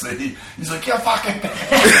AMC. He's like, yeah, fucking.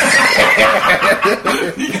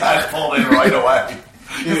 He got pulled in right away.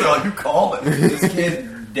 He's like, you called it. This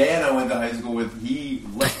kid, Dan, I went to high school with, he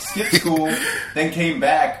skipped school, then came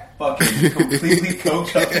back, fucking completely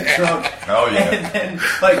coked up and drunk. Oh, yeah. And then,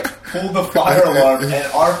 like, pulled the fire alarm, and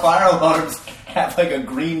our fire alarms have like a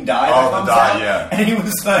green dye that Oh, comes the dye, out, yeah. and he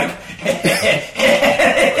was like,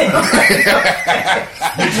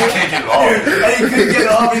 You just can't get it off. and he couldn't get it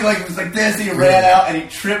off. He like was like this. He ran out and he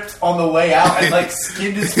tripped on the way out and like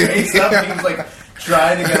skinned his face up. And he was like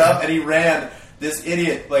trying to get up, and he ran. This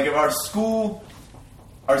idiot, like if our school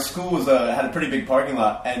was had a pretty big parking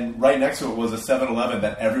lot, and right next to it was a 7-Eleven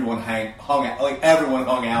that everyone hung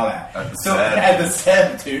out at. At the So Seb. at the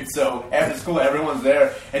Seb, dude. So after school, everyone's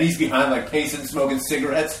there, and he's behind like pacing, smoking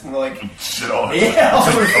cigarettes, and we're like, Shit all yeah, all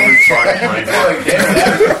over over the truck, right? we're like, damn,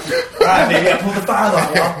 all right, maybe I pulled the fire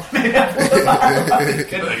alarm. Well, maybe I pulled the fire alarm. He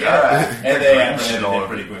couldn't Like, get all right. it. And they Shit apprehended all him over.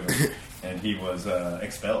 pretty quickly, and he was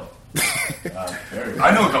expelled. Very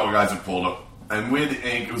I know a couple guys that pulled up, and with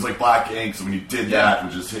ink, it was like black ink, so when you did that, it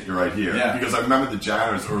would just hit you right here. Yeah. Because I remember the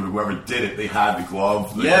janitors or whoever did it, they had the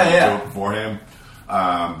glove. They Yeah, had to yeah. do it beforehand.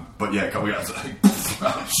 But yeah, a couple guys were like,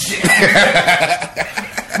 oh shit.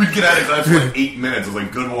 We'd get at it for like 8 minutes. I was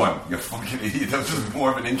like, good one. You fucking idiot. That was just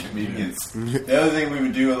more of an inconvenience. The other thing we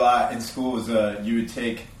would do a lot in school was you would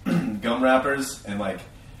take gum wrappers and like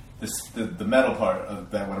the metal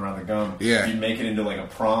part that went around the gum. Yeah. You'd make it into like a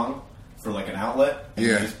prong for like an outlet. And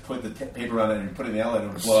Yeah. You just put the paper on it and you put it in the outlet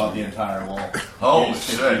and it would blow out the entire wall. Holy You just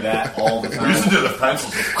shit. do that all the We time. used to do the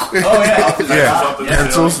pencils. Oh yeah, up to the Yeah, top. Yeah.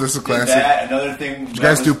 pencils. That's a Did classic. that. Another thing. You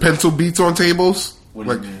guys do pencil beats on tables? What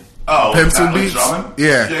do you mean? Oh, Pencil like beats? drumming?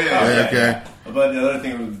 Yeah. Yeah, Yeah, okay. But the other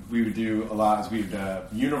thing we would do a lot is we would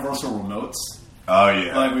universal remotes. Oh,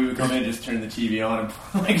 yeah. Like we would come in, just turn the TV on, and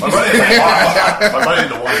like My buddy had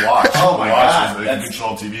the one watch. Oh, my The watch God, is they that's-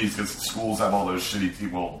 control TVs because schools have all those shitty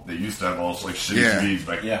TVs. Well, they used to have all those like shitty Yeah. TVs.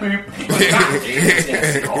 Like, Yeah. beep.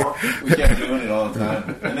 We kept doing it all the time,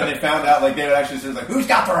 and then they found out like they would actually say like, "Who's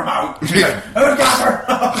got the remote? Who's got the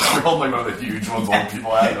remote?" They're holding like one of the huge ones old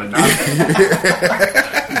people had. Like, not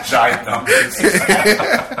giant numbers.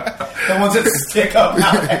 The ones that stick up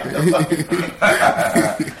now.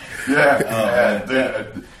 Yeah.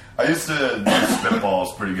 Dude, I used to do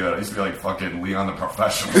spitballs pretty good. I used to be like fucking Leon the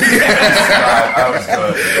Professional. God, I was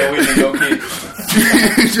good. So we would go keep.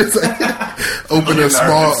 Just like,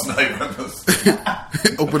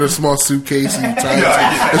 open a small suitcase and tie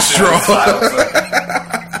it to a straw.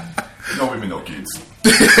 No women, no kids.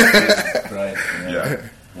 Right. Yeah.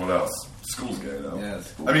 What else? School's gay though. Yeah,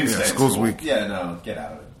 it's cool. I mean, Yeah, stay in school's school. weak. Yeah, no, get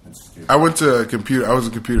out of it. It's stupid. I went to computer. I was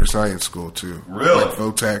in computer science school too. Really? Like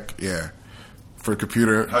Votech, yeah. For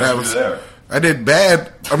computer, How'd you do there? I did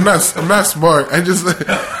bad. I'm not smart. I just,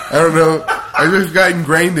 I don't know. I just got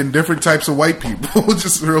ingrained in different types of white people,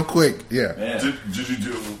 just real quick. Yeah. Yeah. Did you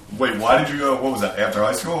do? Wait, why did you go? What was that? After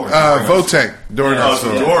high school? Or Votech during Oh, high so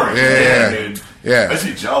school. Dory. Yeah. Dude. Yeah. I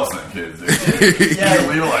see jealous of them kids. Dude. Yeah. You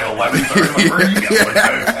leave at like 11:30. Like, where you go? Like,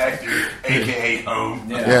 back, dude. AKA home.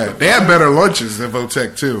 Yeah, they had better lunches at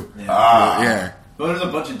Votech too. Yeah. But there's a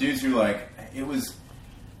bunch of dudes who like it was.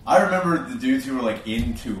 I remember the dudes who were like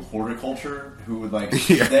into horticulture who would like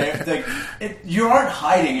Yeah. they're like you aren't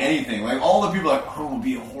hiding anything. Like all the people are like, oh, we'll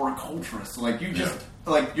be a horticulturist. Like you just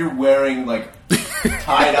like you're wearing like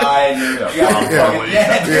tie dye and you're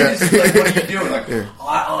they're just like, what are you doing? Like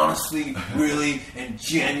I honestly, really, and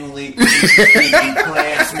genuinely taking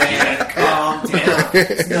plants, man. Calm down.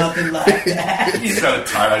 It's nothing like that. He's got a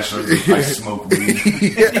tie-dye shirt. I smoke weed.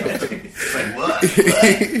 It's like, what?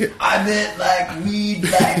 I meant like weed,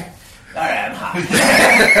 like. Alright, I'm hot.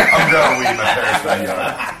 I'm growing weed in my parents'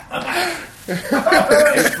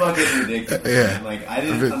 backyard. It's fucking ridiculous. Yeah. Man. Like, I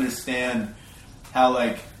didn't understand how,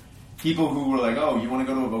 like, people who were like, oh, you want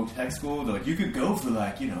to go to a Votech school? They're like, you could go for,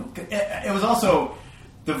 like, you know. It was also.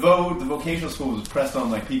 The vocational school was pressed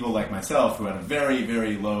on like people like myself who had a very,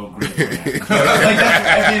 very low grade. Like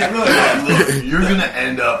I mean, it really was. Look, you're gonna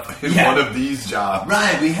end up in one of these jobs.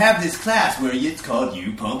 Ryan, we have this class where it's called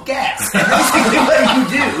You Pump Gas. And basically what you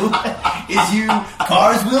do is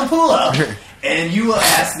cars will pull up and you will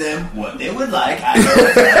ask them what they would like. I know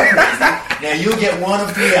it's kind of crazy. Now you'll get one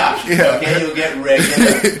of three options, okay? You'll get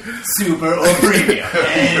regular, super, or premium.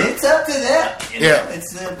 And it's up to them. You know? Yeah.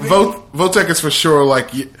 It's Votech is for sure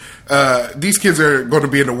like these kids are going to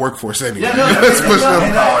be in the workforce anyway. Yeah, no, Let's push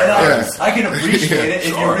them. I can appreciate it if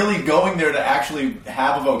you're really going there to actually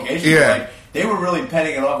have a vocation. Yeah. Like, they were really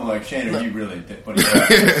petting it off and like, Shane, are you really? What are you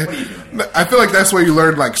doing here? I feel like that's where you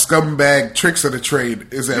learn like scumbag tricks of the trade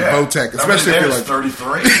is at Votech, especially if you're like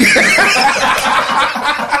 33.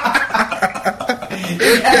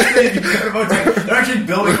 They're actually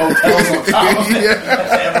building hotels on top of it.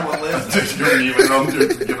 That's everyone lives there. You don't even know you're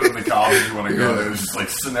giving them the college you want to go to. It's just like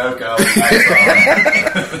Sunoco.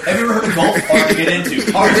 Have you ever heard of golf? Hard to get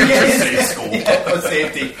into. Hard to get into. Safe school. Yeah,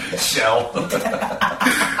 safety. Shell.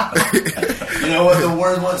 You know what? The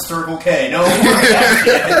word was Circle K. No,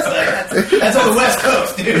 that's on the West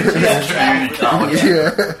Coast, dude.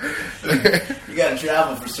 You gotta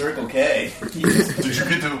travel for Circle K. Did you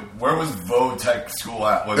get to, where was Votech school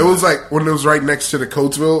at? It was like, when it was right next to the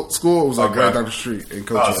Coatesville school, it was like right down the street in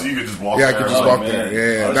Coatesville. Oh, so you could just walk there? there? I could just walk there.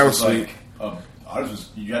 Yeah, that was sweet. Ours was,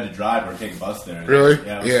 you had to drive or take a bus there. Really?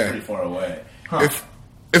 Yeah, it was pretty far away. Huh.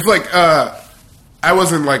 If like, I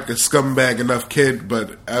wasn't like a scumbag enough kid,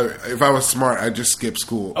 but if I was smart, I'd just skip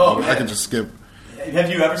school. I could just skip.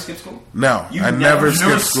 Have you ever skipped school? No, I never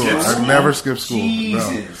skipped school. I never skipped school.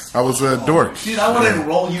 Jesus. No. I was a dork. Dude, I want to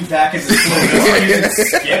enroll you back into school just so you can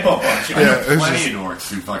skip a bunch of plenty of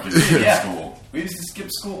dorks who fucking skip school. We used to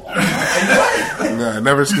skip school. No, I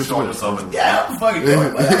never skipped school. Yeah, I'm fucking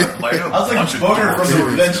dork. I was like a booger from the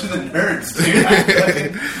Revenge of the Nerds, dude. I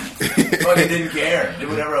fucking didn't care. Did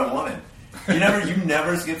whatever I wanted. You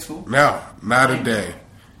never skipped school? No, not a day.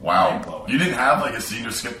 Wow. You didn't have like a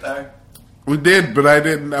senior skip day? We did, but I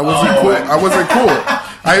didn't. I wasn't cool. I wasn't cool.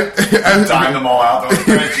 I dined them all out.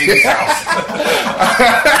 They're at Gene's house.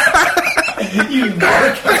 You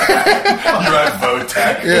narc. You're at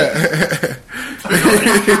Votech. Yeah.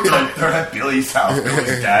 They're at Billy's house.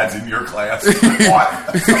 Billy's dad's in your class. What?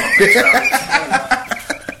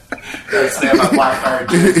 Gotta stay on my Blackberry.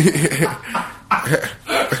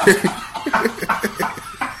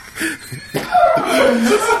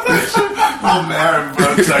 Little Mare and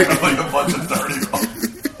Votech are like a bunch of dirty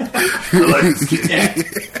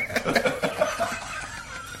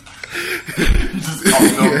You just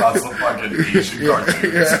don't know about some fucking Asian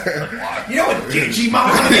cartoons. You know what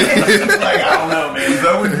Digimon is? Like, I don't know, man. Is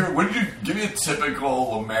that when you give me a typical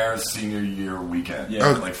Lemaire senior year weekend? Yeah.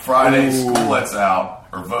 Like Friday, school lets out.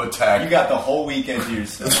 Or Votech. You got the whole weekend to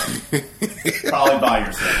yourself. Probably by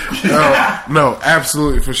yourself. No,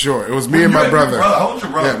 absolutely, for sure. It was me and my brother. How old's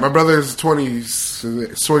your brother? Yeah, my brother is 26.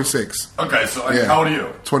 Okay, so how old are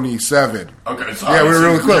you? 27. Okay, so we were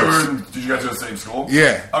really close. Did you guys go to the same school?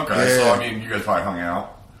 Yeah. Okay, so I mean, you guys probably hung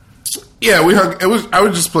out. Yeah, we hung. I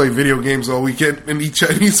would just play video games all weekend and eat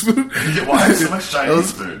Chinese food. Why so much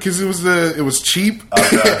Chinese food? Because it was cheap.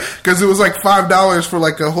 Because it was like $5 for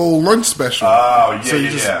like a whole lunch special. Oh yeah, so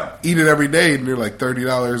you just eat it every day, and they're like $30.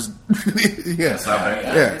 Yeah, that's not bad.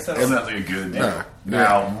 Yeah, that sounds like a good deal.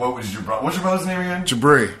 Now, what's your brother's name again?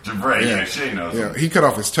 Jabri. Yeah, Shay knows. Yeah, he cut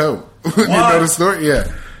off his toe. You know the story? Yeah.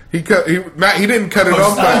 He didn't cut it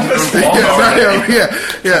off, but It's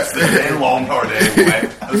the day lawnmower day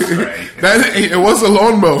went astray. It was a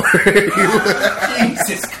lawnmower.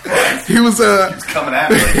 Jesus Christ! He was He's coming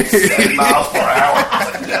at me like 7 miles per hour.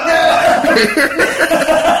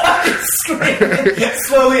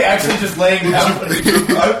 Slowly, actually, just laying down.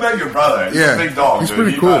 I met your brother. He's a big dog. He's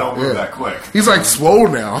pretty cool. I don't move that quick. He's like swole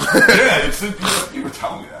now. Yeah, you were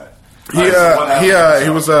telling me that. He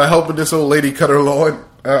was helping this old lady cut her lawn.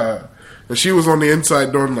 And she was on the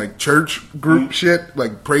inside doing like church group shit,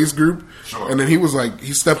 like praise group. Sure. And then he was like,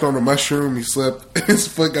 he stepped on a mushroom, he slipped, his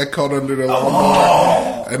foot got caught under the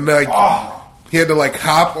lawnmower, and like he had to like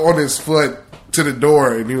hop on his foot to the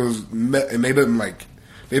door, and they didn't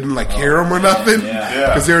hear him or nothing,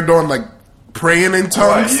 because they were doing like praying in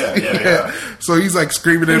tongues. Yeah. So he's like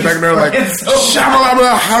screaming in the back there like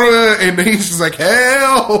shamalama, and he's just like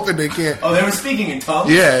help, and they can't. Oh, they were speaking in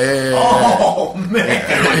tongues. Yeah. Oh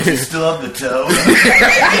man, like, you still have the toe. They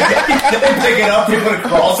pick it up, they put a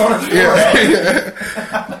cross on his forehead.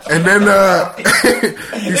 Yeah. And then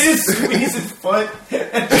they just squeeze his foot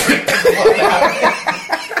and drink the blood out.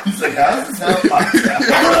 He's like, how does this sound like that?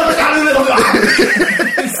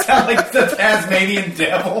 You sound like the Tasmanian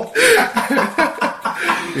devil.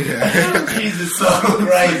 Jesus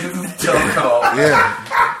Christ, this is toe call.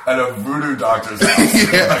 Yeah. At a voodoo doctor's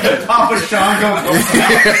house. Papa Shango goes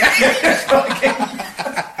out.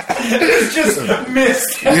 It's just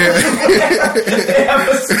mist. They have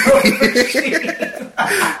a smoke machine.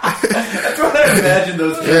 That's what I imagine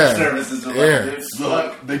those church services are like.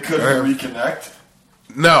 So they couldn't reconnect?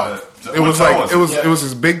 No. It was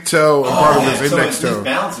his big toe and part of his index toe. His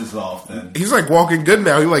balance is off then. He's like walking good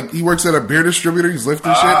now. He works at a beer distributor. He's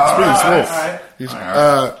lifting shit. It's pretty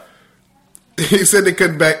smooth. He said they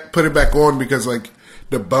couldn't put it back on because like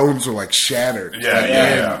the bones were like shattered.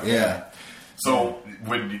 Yeah. So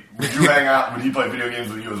would you hang out? Would he play video games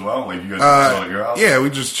with you as well? Like you guys chill at your house? Yeah, we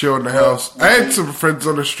just chill in the house. I had some friends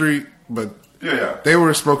on the street, but they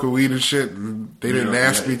were smoking weed and shit, and they didn't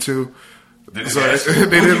ask me to. They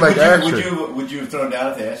didn't like ask me. Would you have thrown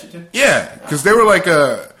down if they asked you to? Yeah, because they were like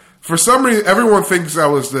for some reason, everyone thinks I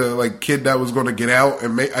was the like kid that was going to get out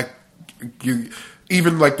and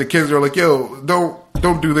even like the kids are like, yo,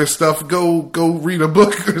 don't do this stuff. Go read a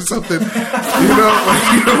book or something.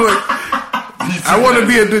 I want to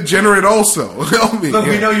be a degenerate also. Help me. Look,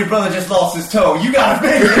 we know your brother just lost his toe. You gotta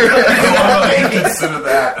make it. Instead of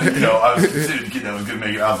that, I was considered a kid that was gonna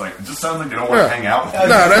make it. I was like, it just sounds like they don't want to hang out with me.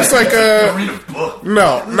 No, that's like read a book.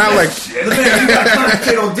 No, not like shit. Look at you got a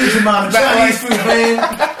kid on Digimon and Chinese food, man.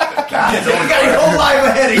 You got your whole life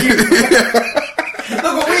ahead of you.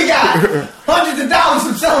 Look what we got. Hundreds of dollars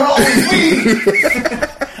from selling all these weed.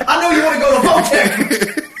 I know you want to go to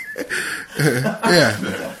Votech. yeah.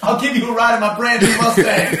 I'll give you a ride in my brand new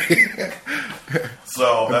Mustang.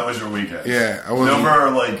 So that was your weekend. Yeah, I was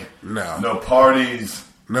no parties.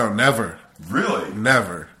 No, never. Really?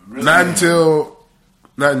 Never. Really? Not until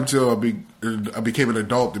I became an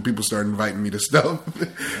adult that people started inviting me to stuff.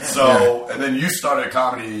 So and then you started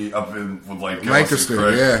comedy up with Lancaster,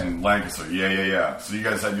 and Lancaster. Yeah. So you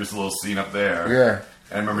guys had your little scene up there. Yeah.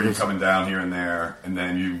 And I remember you coming down here and there, and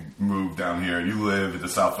then you moved down here. You live at the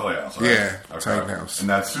South Philly house, right? Yeah, Titan House. And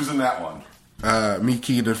that's who's in that one? Me,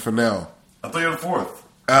 Keith, and Fennell. I thought you had a fourth.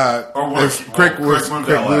 Crick moved.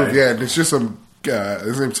 Yeah, it's just some.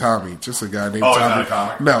 His name's Tommy. Just a guy named Tommy. He's not a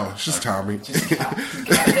comic? No, it's just Tommy.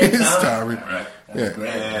 It's Tommy. Right. Yeah.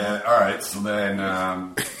 And, all right. So then,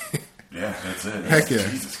 yeah, that's it. Heck yeah.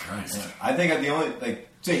 Jesus Christ. I think the only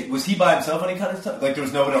was he by himself when he cut his toe? Like there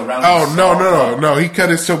was nobody around. Oh no! He ut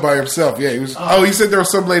his toe by himself. Yeah, he was. Oh, he said there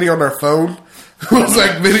was some lady on her phone who was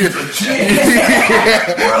like video.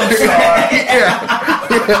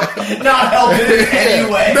 Not helping in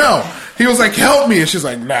any way. No, he was like, "Help me," and she's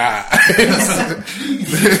like, "Nah."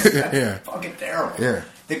 Yeah, fucking terrible. Yeah.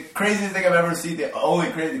 The craziest thing I've ever seen, the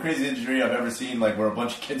crazy injury I've ever seen, like where a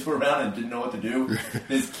bunch of kids were around and didn't know what to do.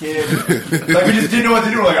 This kid, like we just didn't know what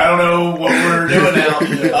to do. We're like, I don't know what we're doing now.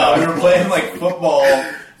 We were playing like football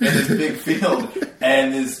in this big field,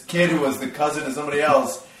 and this kid who was the cousin of somebody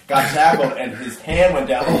else got tackled, and his hand went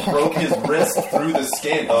down and broke his wrist through the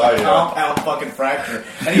skin. Compound fucking fracture,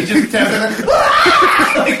 and he just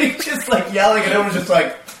like he's just like yelling, and everyone's just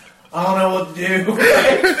like, I don't know what to do.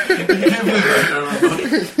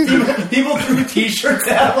 People threw T-shirts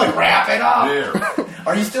at him, like, wrap it up. Yeah.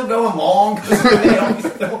 Are you still going long?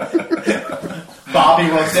 Bobby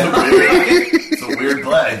runs in. It's a weird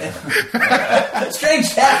play. Strange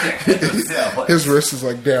tactic. His wrist is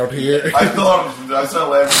like down here. I started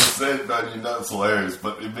laughing to say it, but you know it's hilarious.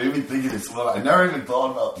 But it made me think of this. I never even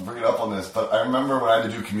thought about bringing it up on this, but I remember when I had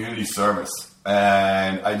to do community service.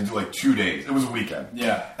 And I had to do like 2 days. It was a weekend.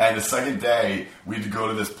 Yeah. And the second day, we had to go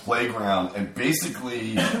to this playground and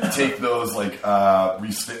basically take those like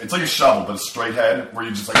it's like a shovel, but a straight head where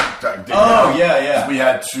you just like dig down. Yeah. So we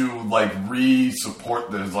had to like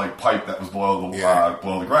re-support this like pipe that was below the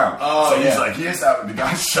ground. Oh, so he's like, here's how the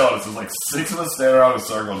guy showed us. There's like 6 of us standing around in a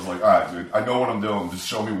circle. It's like, all right, dude, I know what I'm doing. Just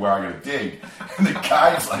show me where I gotta dig. And the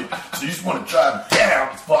guy's like, so you just want to drive down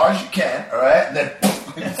as far as you can, all right? And then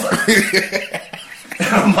it's like,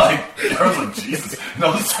 and I was like, Jesus. And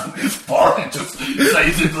all of a sudden, this forehead just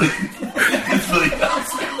basically, it's really, I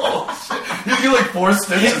was like, oh shit. You get like 4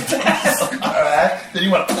 stitches. Alright. Then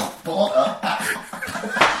you want to pull it up.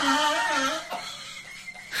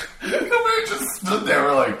 And we just stood there,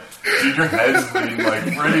 we're like, dude, your head's bleeding like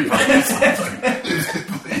pretty much. It's like, is it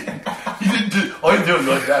bleeding? He didn't do, all you do is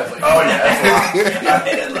like that. It's like, oh yeah,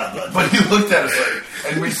 that's a lot. But he looked at us like,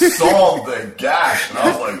 and we saw the gash, and I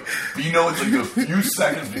was like, but you know, it's like a few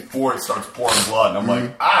seconds before it starts pouring blood, and I'm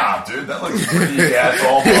like, dude, that looks pretty gas,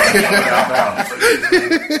 all blood coming out now.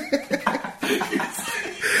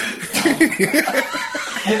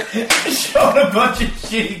 Showing a bunch of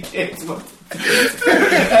shitty kids with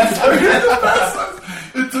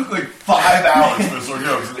it took like 5 hours for this one to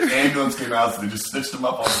go, because the ambulance came out, so they just stitched him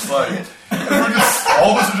up on the site. And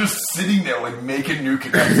all of us are just sitting there, like, making new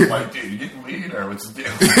connects. I'm like, dude, you getting weed, or what's the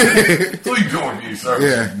deal? That's what you do when you start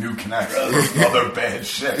with new connects. Other bad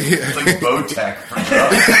shit. It's like Votech for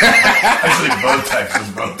drugs. Actually, Votech was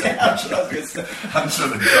Votech for drugs. I'm sure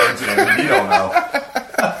the drugs, you don't know.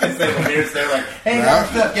 They're like, hey,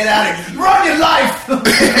 get out of here. Run your life! They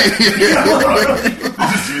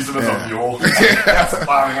just use them as a mule. That's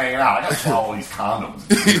why I'm hanging out. I gotta all these condoms.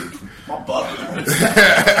 My butt.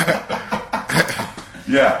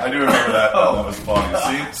 Yeah, I do remember that. That was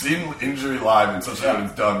funny. Seeing injury live and such when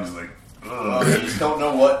it's done, he's like, ugh. You just don't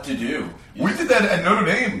know what to do. We did that at Notre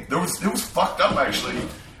Dame. It was fucked up, actually.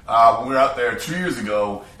 When we were out there 2 years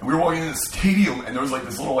ago, and we were walking in the stadium, and there was like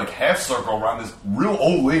this little like half circle around this real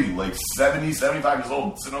old lady, like 70, 75 years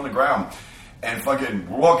old, sitting on the ground. And fucking,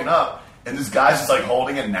 we're walking up, and this guy's just like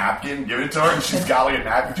holding a napkin, giving it to her, and she's got like a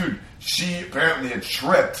napkin. Dude, she apparently had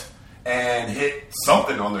tripped and hit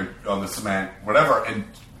something on the cement, whatever, and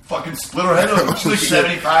fucking split her head open. She's like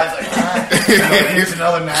 75, like, here's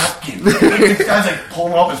another napkin. This guy's like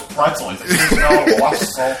pulling off his pretzel. He's like, here's another wash of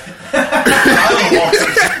salt. What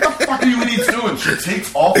the fuck are you idiots doing? She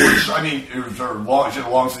takes off her shirt. I mean, it was she had a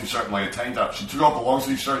long sleeve shirt and like a tank top. She took off the long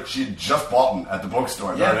sleeve shirt she had just bought them at the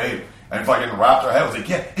bookstore at Notre Dame. And fucking wrapped her head. I was like,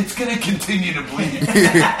 yeah, it's gonna continue to bleed.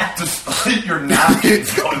 Despite your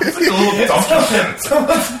napkins going. It's like a little dump.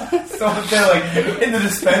 Someone's there, like, in the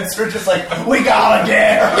dispenser, just like, we gotta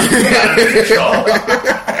get her.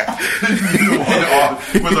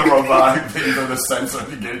 With a robotic thing on the sensor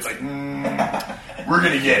to get it's like, we're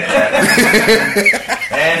gonna get it.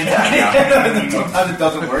 And sometimes it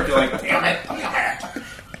doesn't work. You're like, damn it.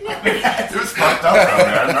 It was fucked up, though,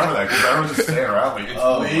 man. I remember that because everyone was just standing around like, it's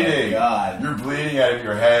bleeding. My God. You're bleeding out of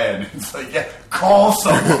your head. It's like, yeah, call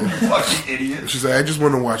someone, you fucking idiot. She's like, I just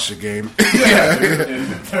want to watch the game. Dude,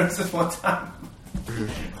 there was this one time,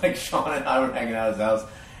 like Sean and I were hanging out at his house,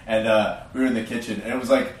 and we were in the kitchen, and it was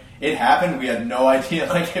like, it happened. We had no idea,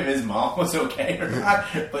 like, if his mom was okay or not.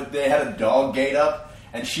 But they had a dog gate up,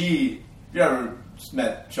 and you ever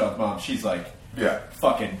met Sean's mom? She's like,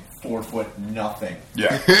 fucking 4 foot nothing.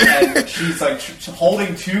 Yeah. And she's like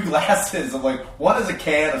holding 2 glasses of like, one is a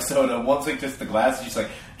can of soda, one's like just the glass. She's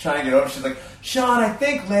like trying to get over. She's like, Sean, I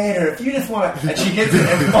think later if you just want to. And she hits it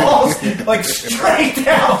and falls like straight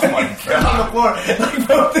down on the floor, like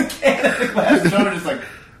both the can and the glass. Sean was just like.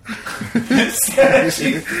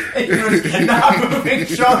 She's not moving.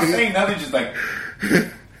 Sean saying nothing, just like.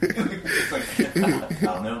 It's like, I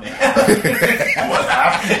don't know, man. What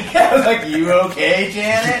happened? I was like, you okay,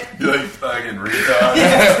 Janet? You're like fucking retard.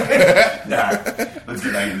 Nah, let's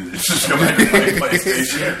get back into this. Just go back and play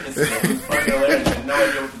PlayStation. It's fucking hilarious. I had no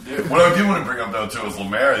idea what to do. What I do want to bring up though too is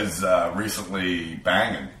Lemaire is recently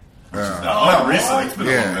banging. Not recently, it's been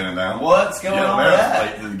a little minute now. What's going on with that?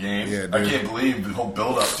 Late to the game. Yeah, I can't believe the whole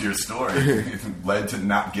build up to your story led to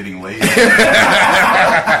not getting laid.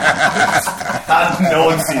 How did no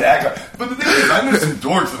one see that guy? But the thing is, I knew some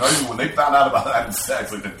dorks that when they found out about having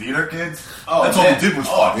sex, like the theater kids, that's all they did was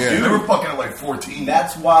fuck. Yeah. Dude, they were fucking at like 14.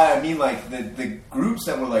 That's why, I mean, like, the groups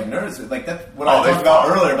that were, like, nerds, like, that's what I talked about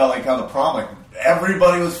earlier about, like, how the prom, like,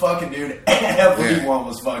 everybody was fucking, dude. Everyone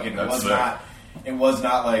was fucking. It was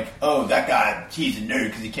not like, oh, that guy, he's a nerd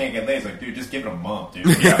because he can't get laid. It's like, dude, just give it a month, dude.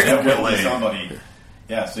 There will be somebody.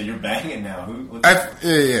 Yeah, so you're banging now. What's that?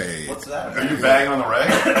 Are you banging on the reg?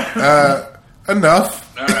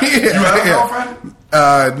 Enough. Right. You have a girlfriend?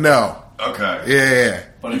 No. Okay. Yeah.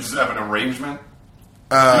 But you just have an arrangement?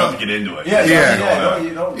 You don't have to get into it. Yeah.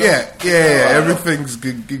 Everything's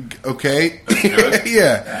good, okay. That's good.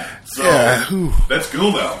 Yeah. So, yeah. That's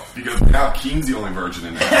cool, though, because now Keen's the only virgin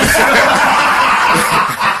in there.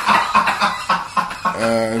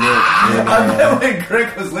 I bet when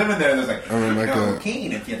Greg was living there, there's like,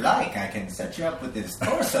 Keen, if you'd like, I can set you up with this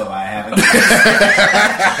torso I have.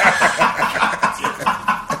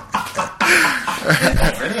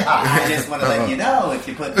 Really hot. I just want to let you know, if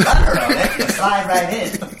you put butter on it, you'll slide right in,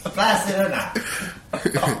 flaccid or not.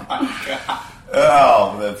 Oh my god.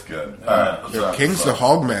 Oh, that's good. All right, King's the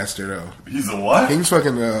hog master, though. He's a what? King's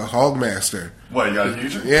fucking the hog master. What, you got a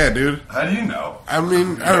huge? Yeah, dude. How do you know? I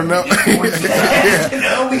mean, I don't know.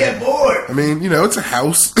 We get bored. I mean, it's a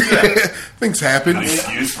house. Things happen. An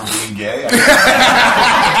excuse for being gay? No,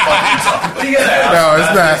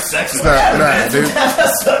 it's not. It's not, dude.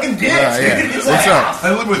 That's sucking dick. What's up?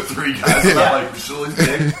 I live with 3 guys. I'm like, Shirley's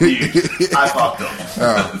dick, huge. I fucked them.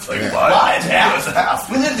 It's like, why? It's a house.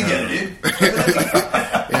 We live together, dude.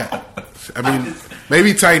 Yeah. I mean,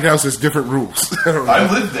 maybe Titan House has different rules. I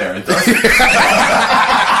lived there. It doesn't.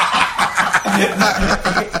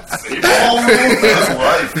 Save all rules in his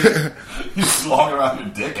life. He's slogging around your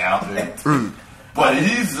dick out there. But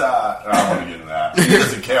he's, I don't want to get into that. He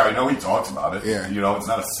doesn't care. I know he talks about it. Yeah. It's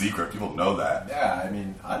not a secret. People know that. Yeah, I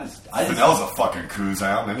mean, Fennell's a fucking coos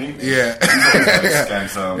hound, isn't he? Yeah.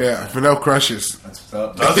 Yeah, Fennell crushes. That's what's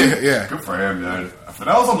up. Does he? Yeah. Good for him, dude.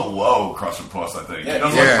 Fennell's on the low crushing puss, I think. Yeah, he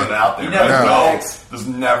doesn't like put it out there. But there's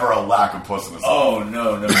never a lack of puss in his life. Oh,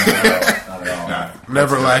 no, not at all. Nah.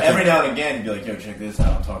 Never lacking. Every now and again, you'd be like, yo, check this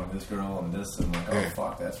out. I'm talking to this girl and this. And I'm like, oh,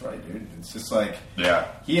 fuck, that's right, dude. It's just like,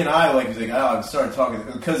 he and I, like, he's like, I started talking.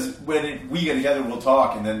 Because when we get together, we'll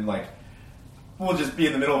talk. And then, like, we'll just be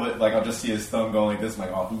in the middle of it. Like, I'll just see his thumb going like this. I'm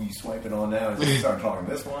like, oh, who are you swiping on now? And he started talking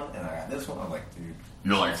to this one. And I got this one. I'm like, dude.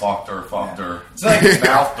 You're like, fucked her. It's like,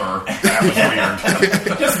 mouthed her. That was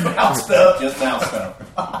weird. Just mouth stuff.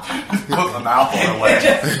 Put the mouth on her leg.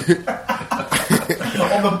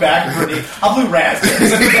 on the back of her knee. I blew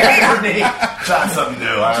raspberries on the back of her knee. Try something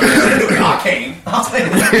new. Arcane. I'll tell you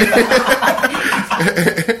that.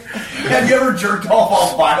 Have you ever jerked off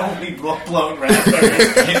all violently blown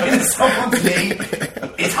raspberries into someone's knee?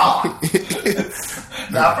 It's hot.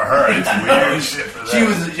 Not for her. It's weird shit for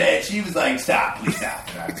them. She was like, stop, please stop.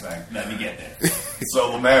 And I was like, let me get there.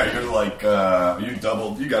 So, Lemaire, you're like, you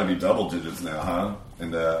gotta be double digits now, huh?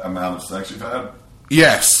 In the amount of sex you've had?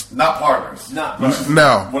 Yes. Not partners. Not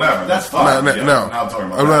No. Whatever. That's fine. No. Not talking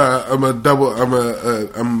about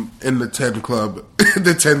I'm in the 10 club.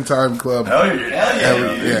 The 10-time club. Hell yeah.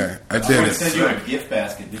 Yeah, I I'm did going to it. send you a gift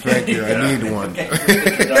basket. Thank you. I need one. Get your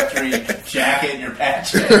introductory jacket and your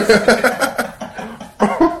patches.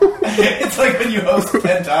 It's like when you host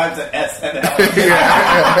 10 times at SNL.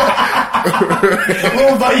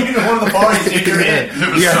 We'll invite you to one of the parties if you're in.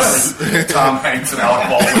 Yes. Tom Hanks and Alec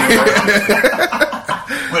Baldwin.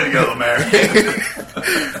 Way to go, Lemaire.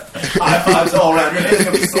 High fives all around. Your head's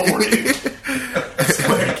going to be sore, dude. I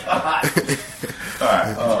swear to God.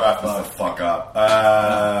 Alright, let's wrap this the fuck up.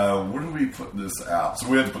 When do we put this out? So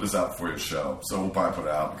we had to put this out before your show. So we'll probably put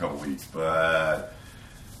it out in a couple weeks. But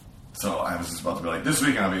so I was just about to be like, this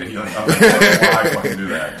weekend I'll be like, why fucking do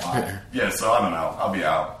that? Why? Yeah, so I don't know. I'll be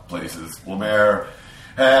out places. Lemaire,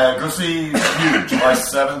 go see you July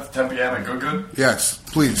 7th, 10 p.m. at Good. Yes,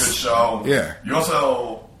 please. Good show. Yeah. You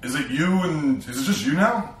also, is it just you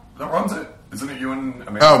now that runs it? Isn't it you and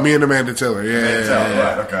Amanda? Oh, me and Amanda Taylor. Yeah.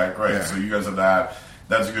 Right, okay, great. Yeah. So you guys have that.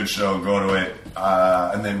 That's a good show. Go to it.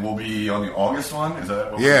 And then we'll be on the August one. Is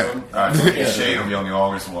that what we're doing? All right, so Shane will be on the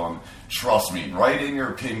August one. Trust me, write in your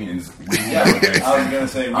opinions. I was going to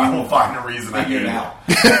say, I will find a reason I figure hear it out.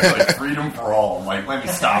 Like freedom for all. I'm like, let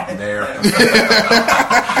me stop there.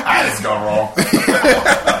 I just gone wrong.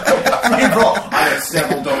 Freedom for all. I have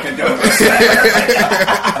several Dunkin' Donuts.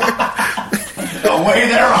 The way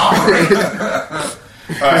they're operating.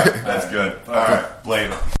 All right, that's good. All right,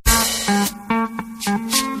 later.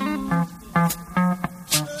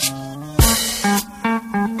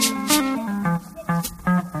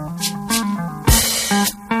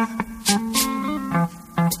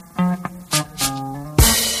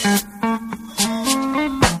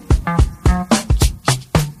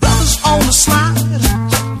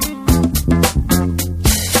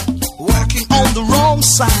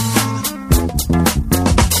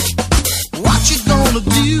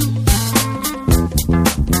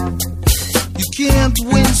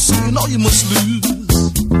 You must lose.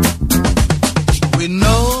 We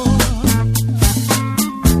know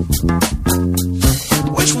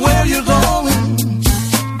which way you're going.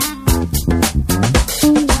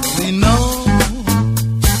 We know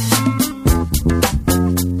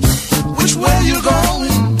which way you're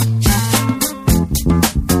going.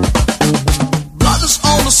 Brothers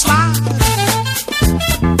on the slide.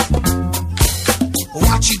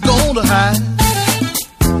 What you gonna hide?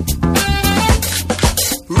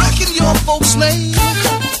 Your folks' name.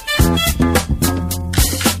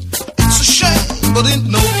 It's a shame, but ain't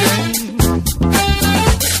no game.